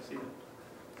faster way to see it.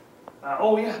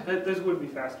 Oh yeah, this would be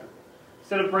faster.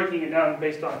 Instead of breaking it down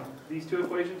based on these two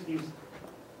equations, use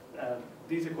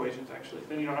these equations actually.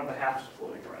 Then you don't have the halves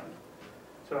floating around.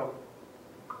 So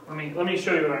let me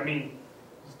show you what I mean.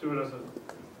 Let's do it as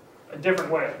a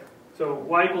different way. So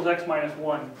y equals x minus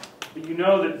 1. But you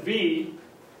know that v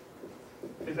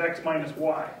is x minus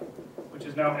y, which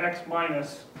is now x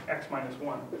minus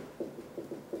 1,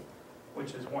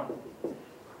 which is 1.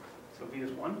 So v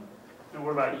is 1. And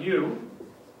what about u?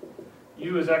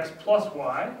 U is x plus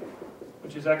y,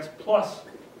 which is x plus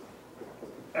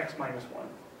x minus 1,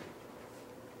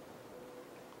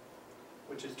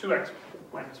 which is 2x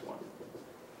minus 1.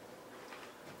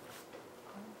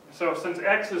 So since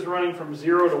x is running from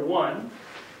 0 to 1,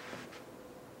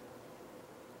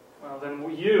 well, then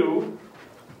u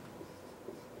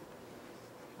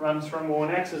runs from, well, when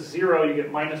x is 0, you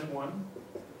get minus 1.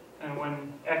 And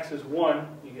when x is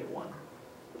 1, you get 1.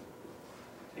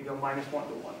 So you go minus 1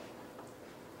 to 1.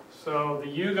 So the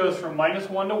u goes from minus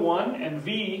 1 to 1, and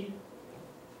v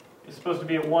is supposed to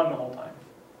be at 1 the whole time.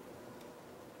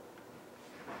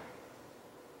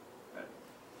 Okay,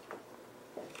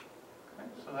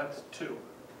 so that's 2.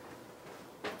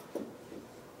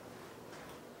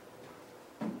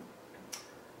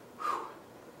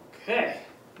 Okay,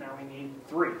 now we need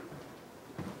 3.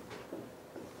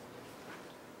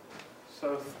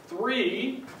 So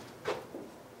 3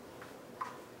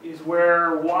 is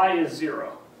where y is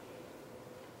 0,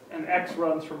 and x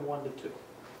runs from 1 to 2.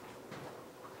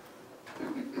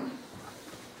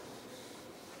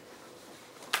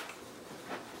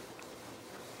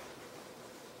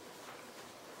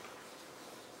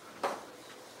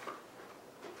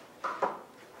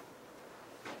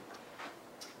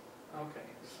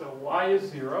 So y is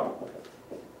 0,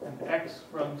 and x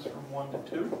runs from 1 to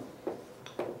 2.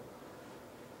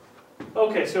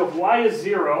 Okay, so if y is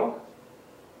 0,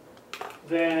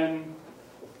 then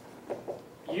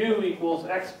u equals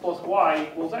x plus y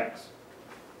equals x.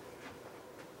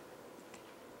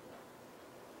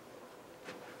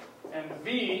 And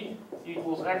v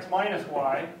equals x minus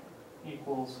y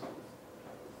equals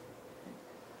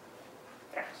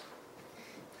x.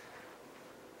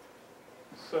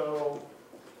 So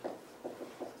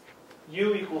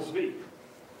u equals v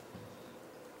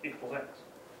equals x.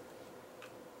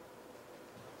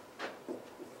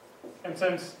 And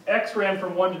since x ran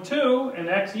from 1 to 2 and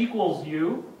x equals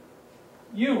u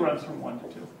runs from 1 to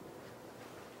 2.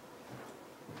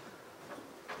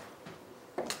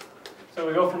 So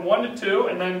we go from 1 to 2,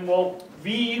 and then, well,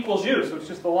 v equals u, so it's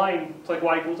just the line, it's like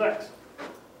y equals x.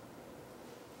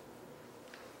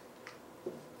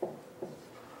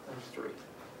 There's 3.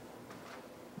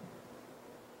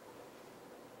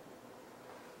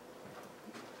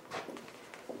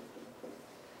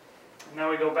 And now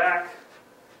we go back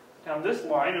down this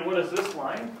line, and what is this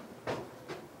line?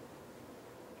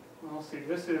 Well, let's see,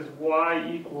 this is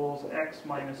y equals x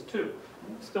minus 2.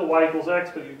 It's still y equals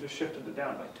x, but you just shifted it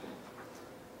down by 2.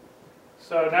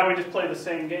 So now we just play the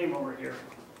same game over here.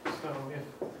 So if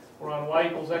we're on y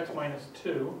equals x minus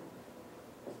 2,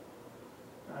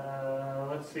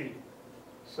 let's see.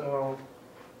 So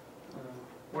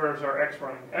where's our x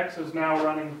running? X is now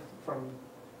running from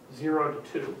 0 to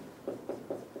 2.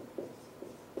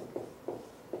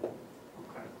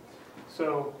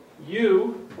 So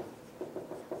u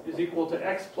is equal to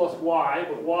x plus y,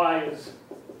 but y is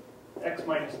x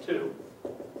minus 2.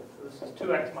 So this is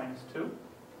 2x minus 2.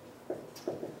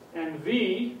 And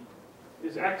v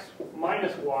is x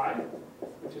minus y,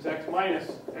 which is x minus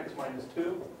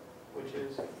 2, which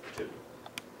is 2.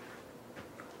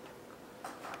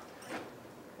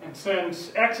 And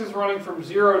since x is running from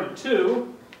 0 to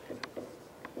 2,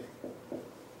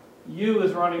 u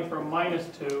is running from minus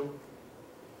 2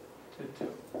 to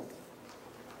 2.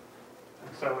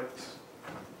 And so it's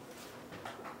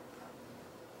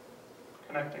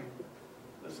connecting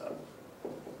this up. So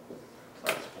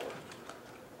that's 4.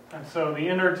 And so the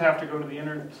innards have to go to the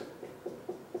innards.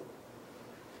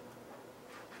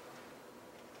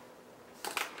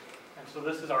 And so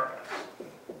this is our S.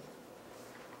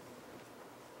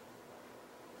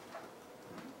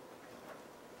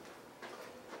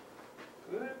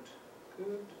 Good,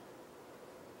 good.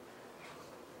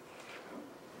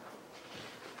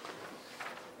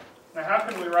 Now how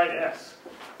can we write S?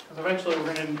 Because eventually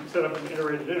we're going to set up an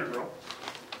iterated integral.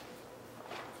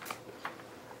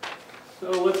 So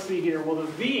let's see here. Well, the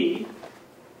V,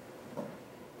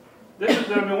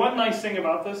 one nice thing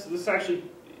about this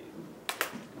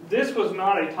was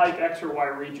not a type X or Y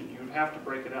region. You would have to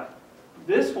break it up.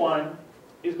 This one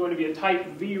is going to be a type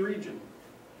V region.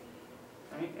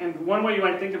 Right? And one way you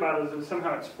might think about it is that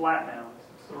somehow it's flat now.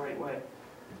 It's the right way.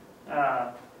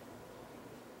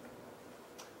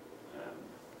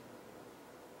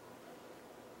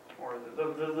 Or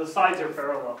the sides are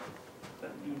parallel.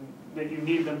 That you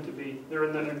need them to be. They're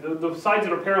in the sides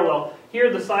that are parallel. Here,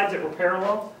 the sides that were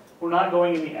parallel were not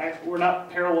going in the x. Were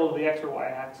not parallel to the x or y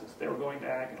axis. They were going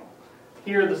diagonal.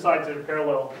 Here, the sides that are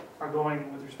parallel are going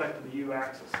with respect to the u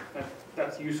axis.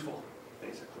 That's useful,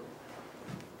 basically.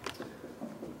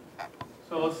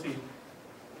 So let's see.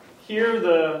 Here,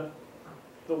 the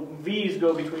v's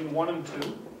go between 1 and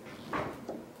 2,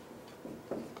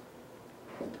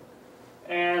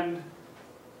 and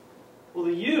well,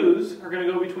 the u's are going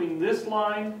to go between this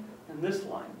line and this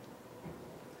line.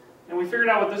 And we figured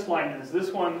out what this line is.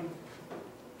 This one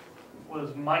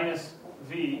was minus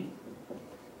v,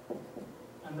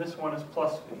 and this one is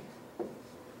plus v.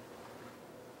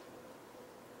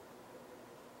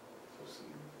 So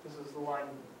this is the line.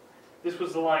 This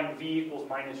was the line v equals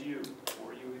minus u,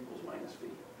 or u equals minus v.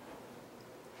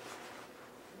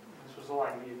 This was the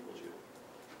line v equals u.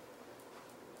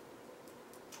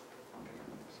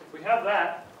 If we have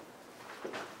that, we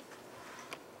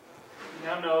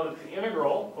now know that the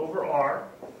integral over R,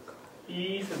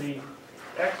 e to the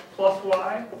x plus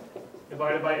y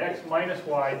divided by x minus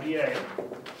y dA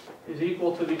is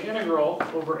equal to the integral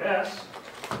over S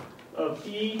of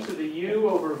e to the u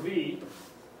over v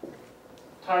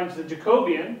times the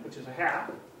Jacobian, which is a half,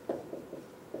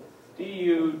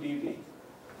 du dv.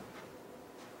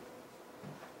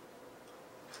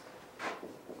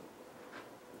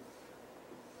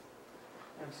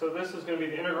 So this is going to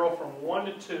be the integral from 1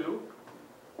 to 2,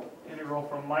 integral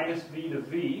from minus v to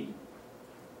v.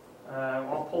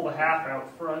 I'll pull the half out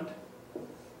front.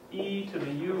 E to the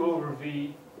u over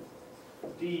v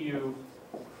du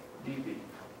dv.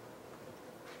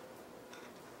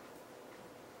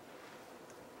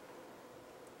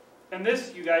 And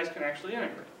this you guys can actually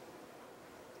integrate.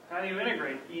 How do you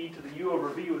integrate e to the u over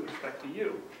v with respect to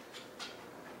u?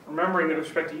 Remembering that with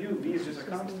respect to u, v is just a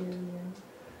constant.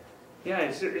 Yeah,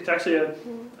 it's actually a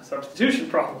substitution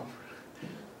problem.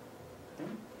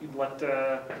 You'd let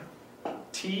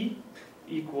t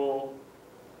equal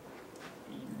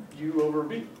u over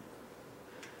v. You're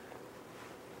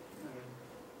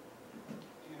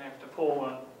going to have to pull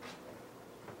well,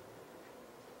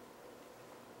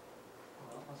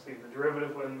 let's see, the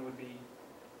derivative one would be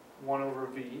 1 over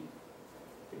v.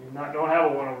 You don't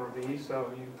have a 1 over v,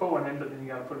 so you can put one in, but then you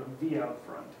got to put a v out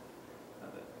front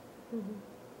of it. Mm-hmm.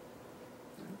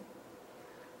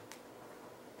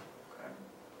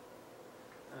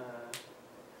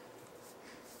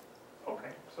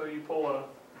 Okay, so you pull a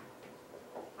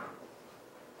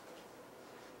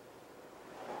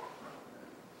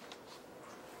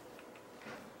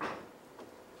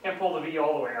can't pull the v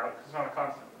all the way out because it's not a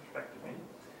constant with respect to v.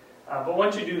 But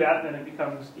once you do that, then it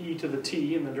becomes e to the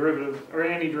t, and the derivative, or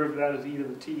any derivative of that is e to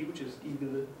the t, which is e to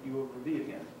the u over v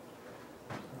again.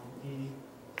 So e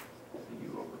to the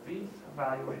u over v,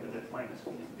 evaluated at minus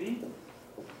v and v.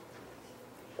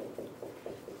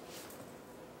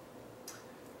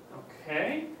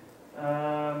 Okay,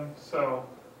 so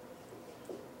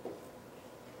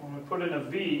when we put in a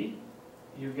v,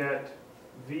 you get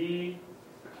v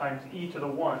times e to the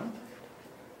 1,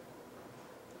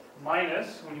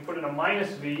 minus, when you put in a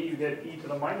minus v, you get e to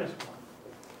the minus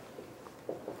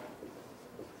 1.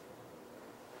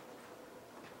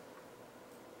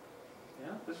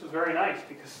 Yeah, this was very nice,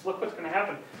 because look what's going to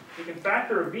happen. You can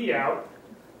factor a v out,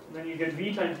 and then you get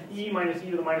v times e minus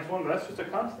e to the minus 1, but that's just a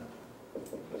constant.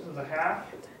 This is a half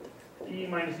e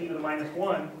minus e to the minus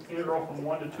 1 integral from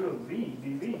 1 to 2 of v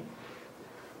dv.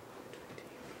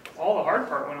 All the hard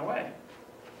part went away.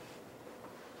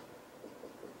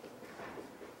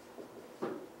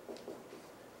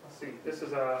 Let's see, this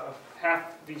is a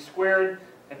half v squared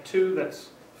at 2,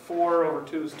 that's 4 over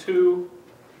 2 is 2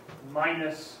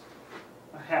 minus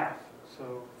a half.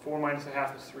 So 4 minus a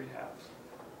half is 3 halves.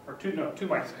 Or 2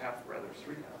 minus a half rather is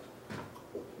 3 halves.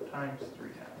 Times 3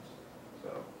 halves. So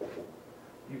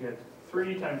you get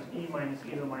 3 times e minus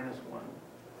e to the minus 1.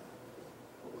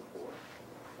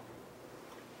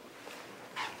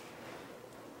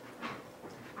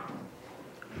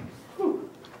 Whew.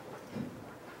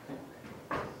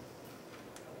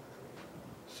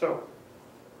 So,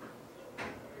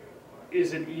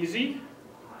 is it easy?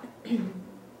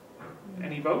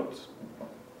 Any votes?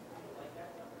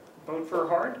 Vote for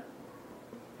hard?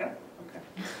 Yeah?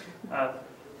 Okay.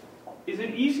 Is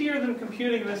it easier than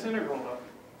computing this integral, though?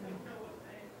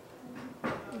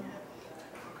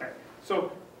 Okay.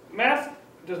 So, math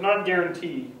does not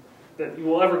guarantee that you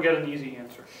will ever get an easy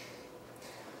answer.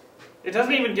 It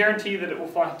doesn't even guarantee that it will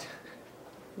find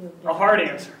a hard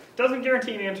answer. It doesn't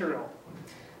guarantee an answer at all.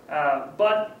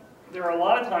 But there are a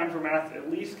lot of times where math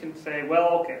at least can say,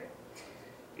 well, okay,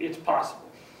 it's possible.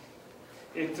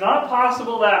 It's not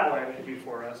possible that way, maybe,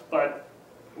 for us, but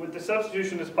with the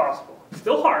substitution, it's possible. It's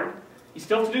still hard. You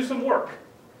still have to do some work,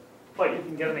 but you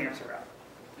can get an answer out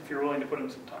if you're willing to put in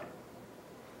some time.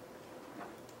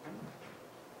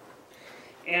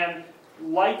 And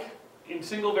like in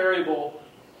single variable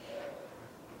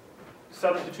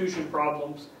substitution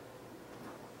problems,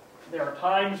 there are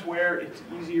times where it's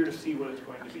easier to see what it's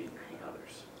going to be than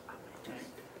others.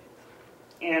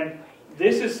 And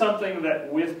this is something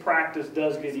that with practice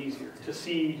does get easier, to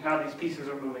see how these pieces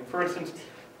are moving. For instance,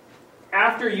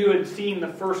 after you had seen the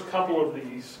first couple of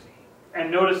these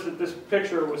and noticed that this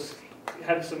picture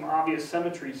had some obvious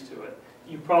symmetries to it,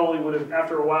 you probably would have,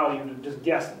 after a while, you would have just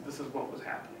guessed that this is what was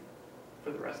happening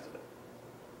for the rest of it.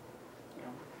 You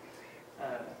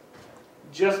know?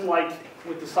 Just like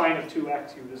with the sine of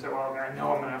 2x, you would just say, well, I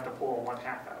know I'm going to have to pull a 1/2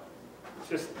 out.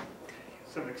 Just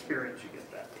some experience, you get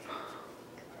that.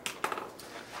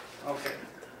 Okay.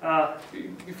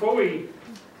 Before we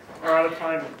are out of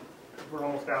time, we're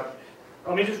almost out.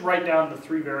 Let me just write down the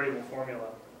 3 variable formula.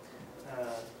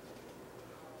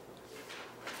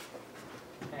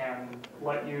 And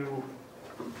let you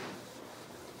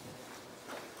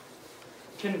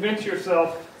convince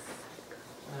yourself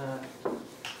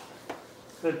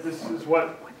that this is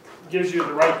what gives you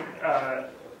the right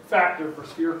factor for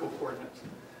spherical coordinates.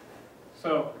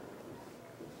 So,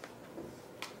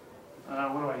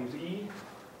 what do I use? E,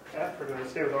 F, or do I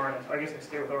stay with R and S? I guess I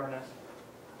stay with R and S.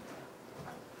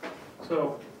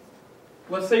 So,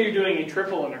 let's say you're doing a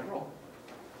triple integral.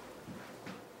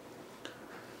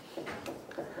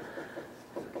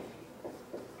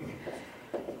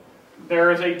 there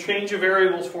is a change of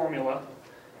variables formula,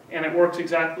 and it works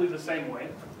exactly the same way.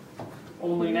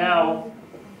 Only now,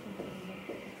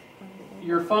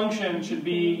 your function should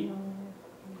be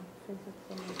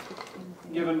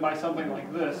given by something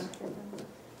like this.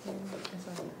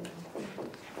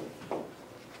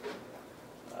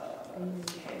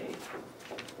 Okay.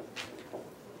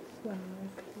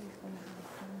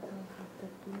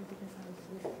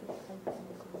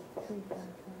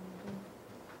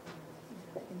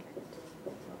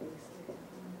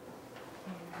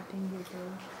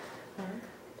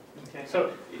 Okay,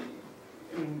 so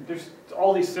there's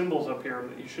all these symbols up here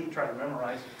that you shouldn't try to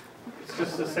memorize. It's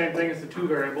just the same thing as the two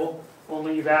variable,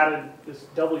 only you've added this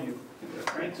W in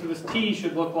there, right? So this T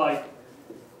should look like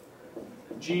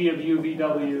G of U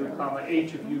VW, comma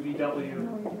H of U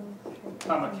VW,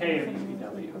 comma K of U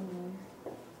VW.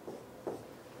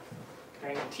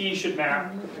 Okay, T should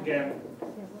map, again,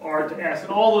 R to S.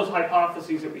 And all those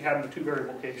hypotheses that we had in the two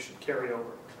variable case should carry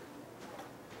over.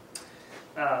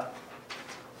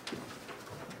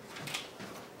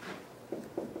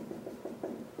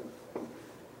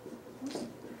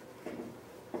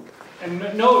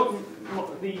 And note,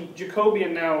 the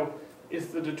Jacobian now is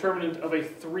the determinant of a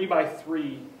 3 by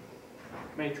 3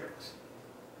 matrix.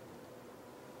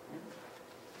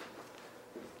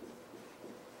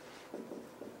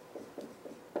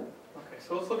 Okay,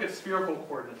 so let's look at spherical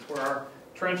coordinates, where our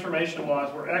transformation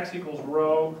laws were x equals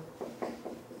rho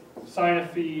sine of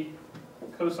phi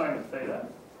cosine of theta,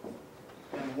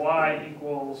 and y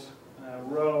equals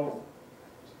rho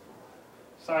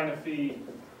sine of phi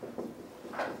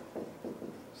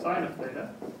sine of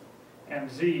theta, and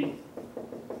z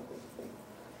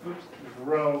is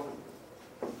rho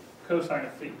cosine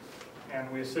of phi.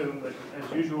 And we assume that,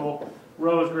 as usual,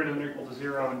 rho is greater than or equal to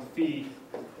 0, and phi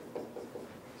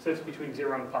sits between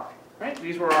 0 and pi. Right?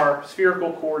 These were our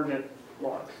spherical coordinate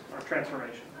laws, our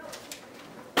transformation.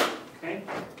 Okay?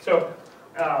 So,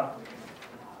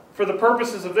 for the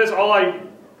purposes of this,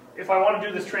 if I want to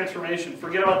do this transformation,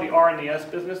 forget about the r and the s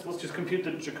business. Let's just compute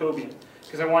the Jacobian,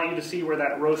 because I want you to see where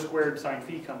that rho squared sine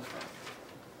phi comes from.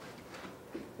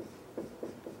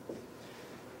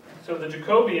 So the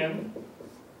Jacobian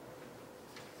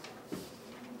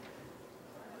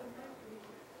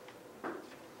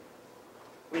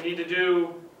we need to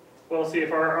do, well, see,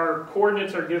 if our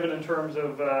coordinates are given in terms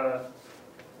of,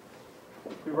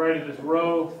 we write it as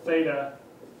rho theta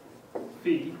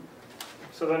phi.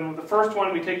 So then the first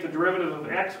one, we take the derivative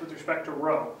of x with respect to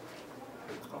rho.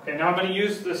 Okay, now I'm going to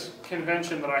use this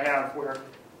convention that I have where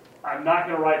I'm not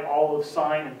going to write all of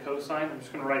sine and cosine. I'm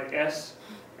just going to write s,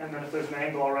 and then if there's an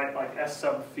angle, I'll write like s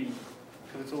sub phi,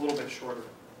 because it's a little bit shorter.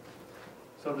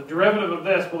 So the derivative of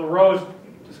this, well, the rho is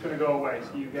just going to go away.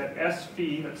 So you get s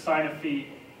phi, that's sine of phi,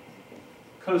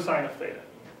 cosine of theta.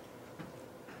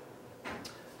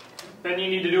 Then you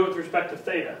need to do it with respect to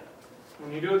theta.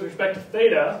 When you do it with respect to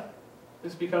theta,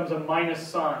 this becomes a minus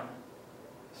sign.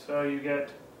 So you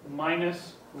get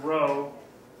minus rho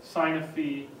sine of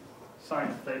phi sine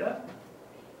of theta.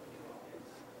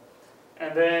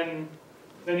 And then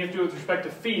you have to do it with respect to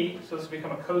phi, so this will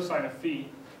become a cosine of phi.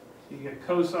 So you get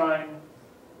cosine,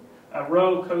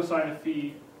 rho cosine of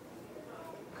phi,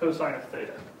 cosine of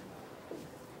theta.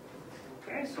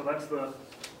 Okay, so that's the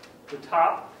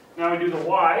top. Now we do the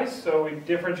y's, so we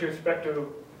differentiate with respect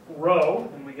to rho,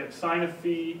 and we get sine of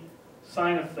phi,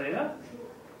 sine of theta.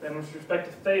 Then with respect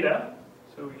to theta,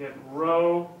 so we get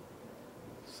rho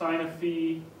sine of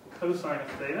phi, cosine of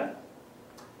theta.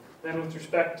 Then with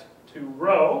respect to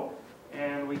rho,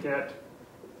 and we get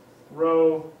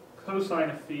rho cosine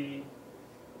of phi,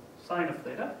 sine of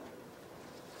theta.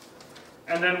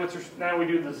 And then now we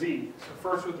do the z. So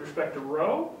first with respect to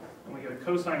rho, and we get a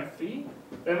cosine of phi.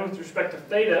 Then with respect to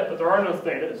theta, but there are no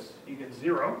thetas, you get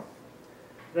 0.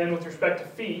 Then with respect to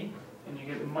phi, and you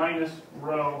get minus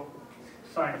rho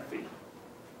sine of phi.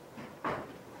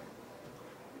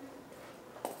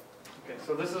 Okay,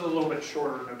 so this is a little bit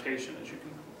shorter notation, as you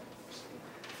can see.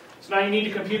 So now you need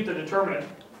to compute the determinant.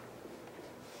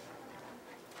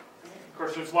 Of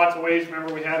course, there's lots of ways.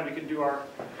 Remember, we could do our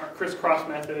crisscross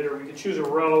method, or we could choose a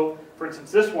row. For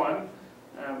instance, this one,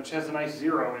 which has a nice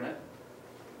 0 in it.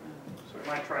 So we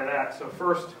might try that. So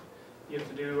first, you have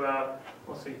to do,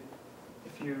 let's see,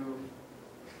 if you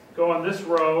go on this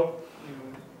row, you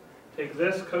take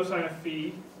this cosine of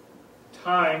phi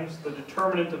times the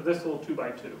determinant of this little 2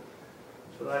 by 2.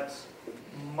 So that's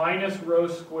minus rho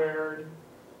squared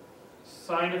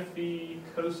sine of phi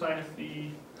cosine of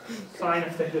phi sine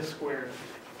of theta squared.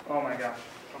 Oh my gosh.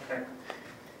 Okay.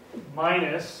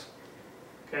 Minus,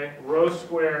 okay, rho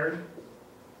squared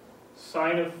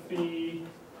sine of phi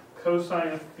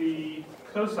cosine of phi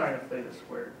cosine of theta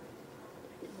squared.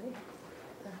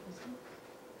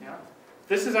 Yeah.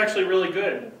 This is actually really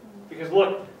good because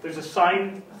look, there's a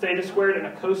sine theta squared and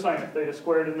a cosine of theta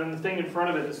squared, and then the thing in front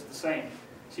of it is the same.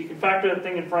 So you can factor that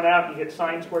thing in front out, and you get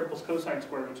sine squared plus cosine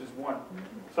squared, which is 1.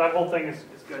 So that whole thing is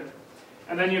good.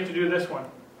 And then you have to do this one.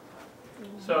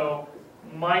 So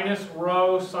minus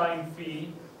rho sine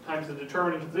phi times the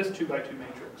determinant of this 2 by 2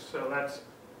 matrix. So that's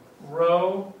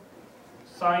rho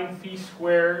sine phi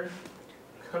squared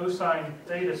cosine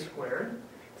theta squared.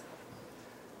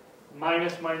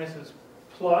 Minus minus is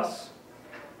plus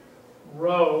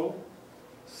rho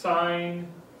sine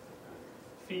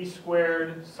phi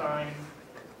squared sine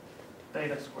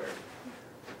theta squared.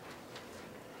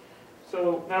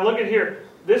 So now look at here.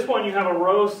 This one you have a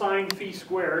rho sine phi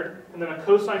squared, and then a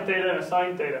cosine theta and a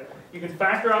sine theta. You can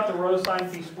factor out the rho sine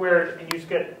phi squared, and you just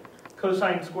get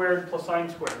cosine squared plus sine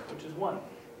squared, which is 1.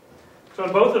 So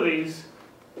in both of these,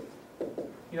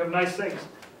 you have nice things.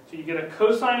 So you get a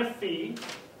cosine of phi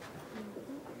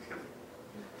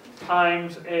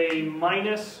times a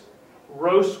minus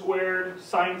rho squared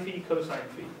sine phi cosine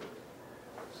phi.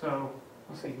 So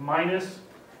let's see, minus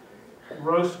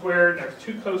rho squared, there's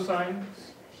 2 cosines,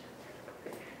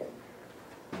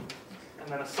 and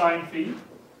then a sine phi.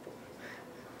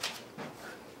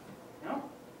 No?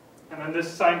 And then this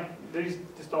sine, these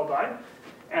just all died.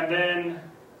 And then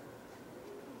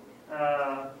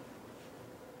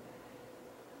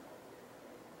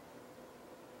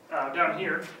down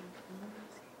here,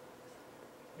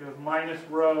 you have minus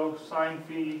rho sine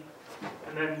phi,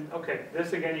 and then, okay,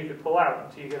 this again you could pull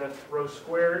out. So you get a rho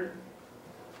squared,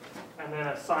 and then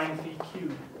a sine phi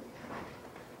cubed.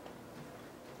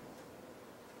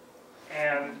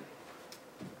 And,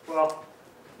 well,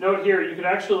 note here, you could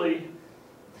actually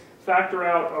factor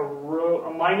out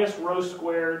a minus rho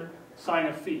squared sine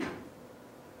of phi.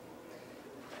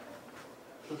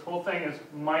 This whole thing is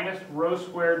minus rho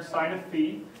squared sine of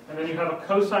phi, and then you have a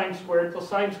cosine squared plus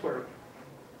sine squared,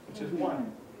 which is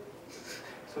 1.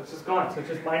 So it's just gone. So it's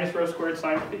just minus rho squared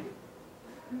sine of phi.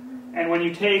 And when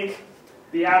you take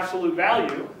the absolute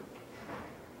value,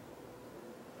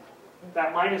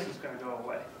 that minus is going to go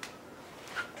away.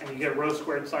 And you get rho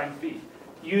squared sine phi.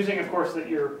 Using, of course, that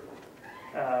your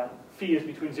phi is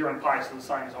between 0 and pi, so the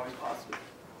sign is always positive.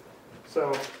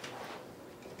 So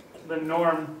the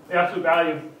norm, the absolute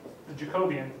value, the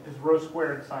Jacobian, is rho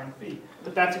squared sine phi.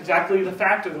 But that's exactly the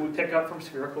factor that we pick up from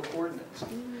spherical coordinates.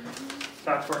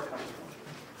 That's where it comes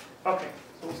from. Okay,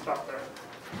 so we'll stop there.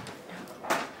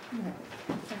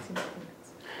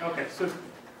 Okay, so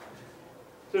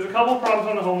there's a couple problems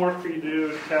on the homework for you to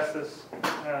do to test this.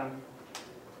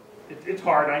 It's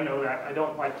hard, I know that. I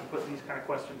don't like to put these kind of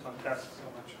questions on tests so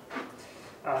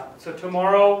much. So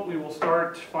tomorrow we will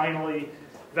start, finally,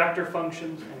 vector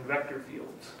functions and vector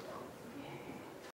fields.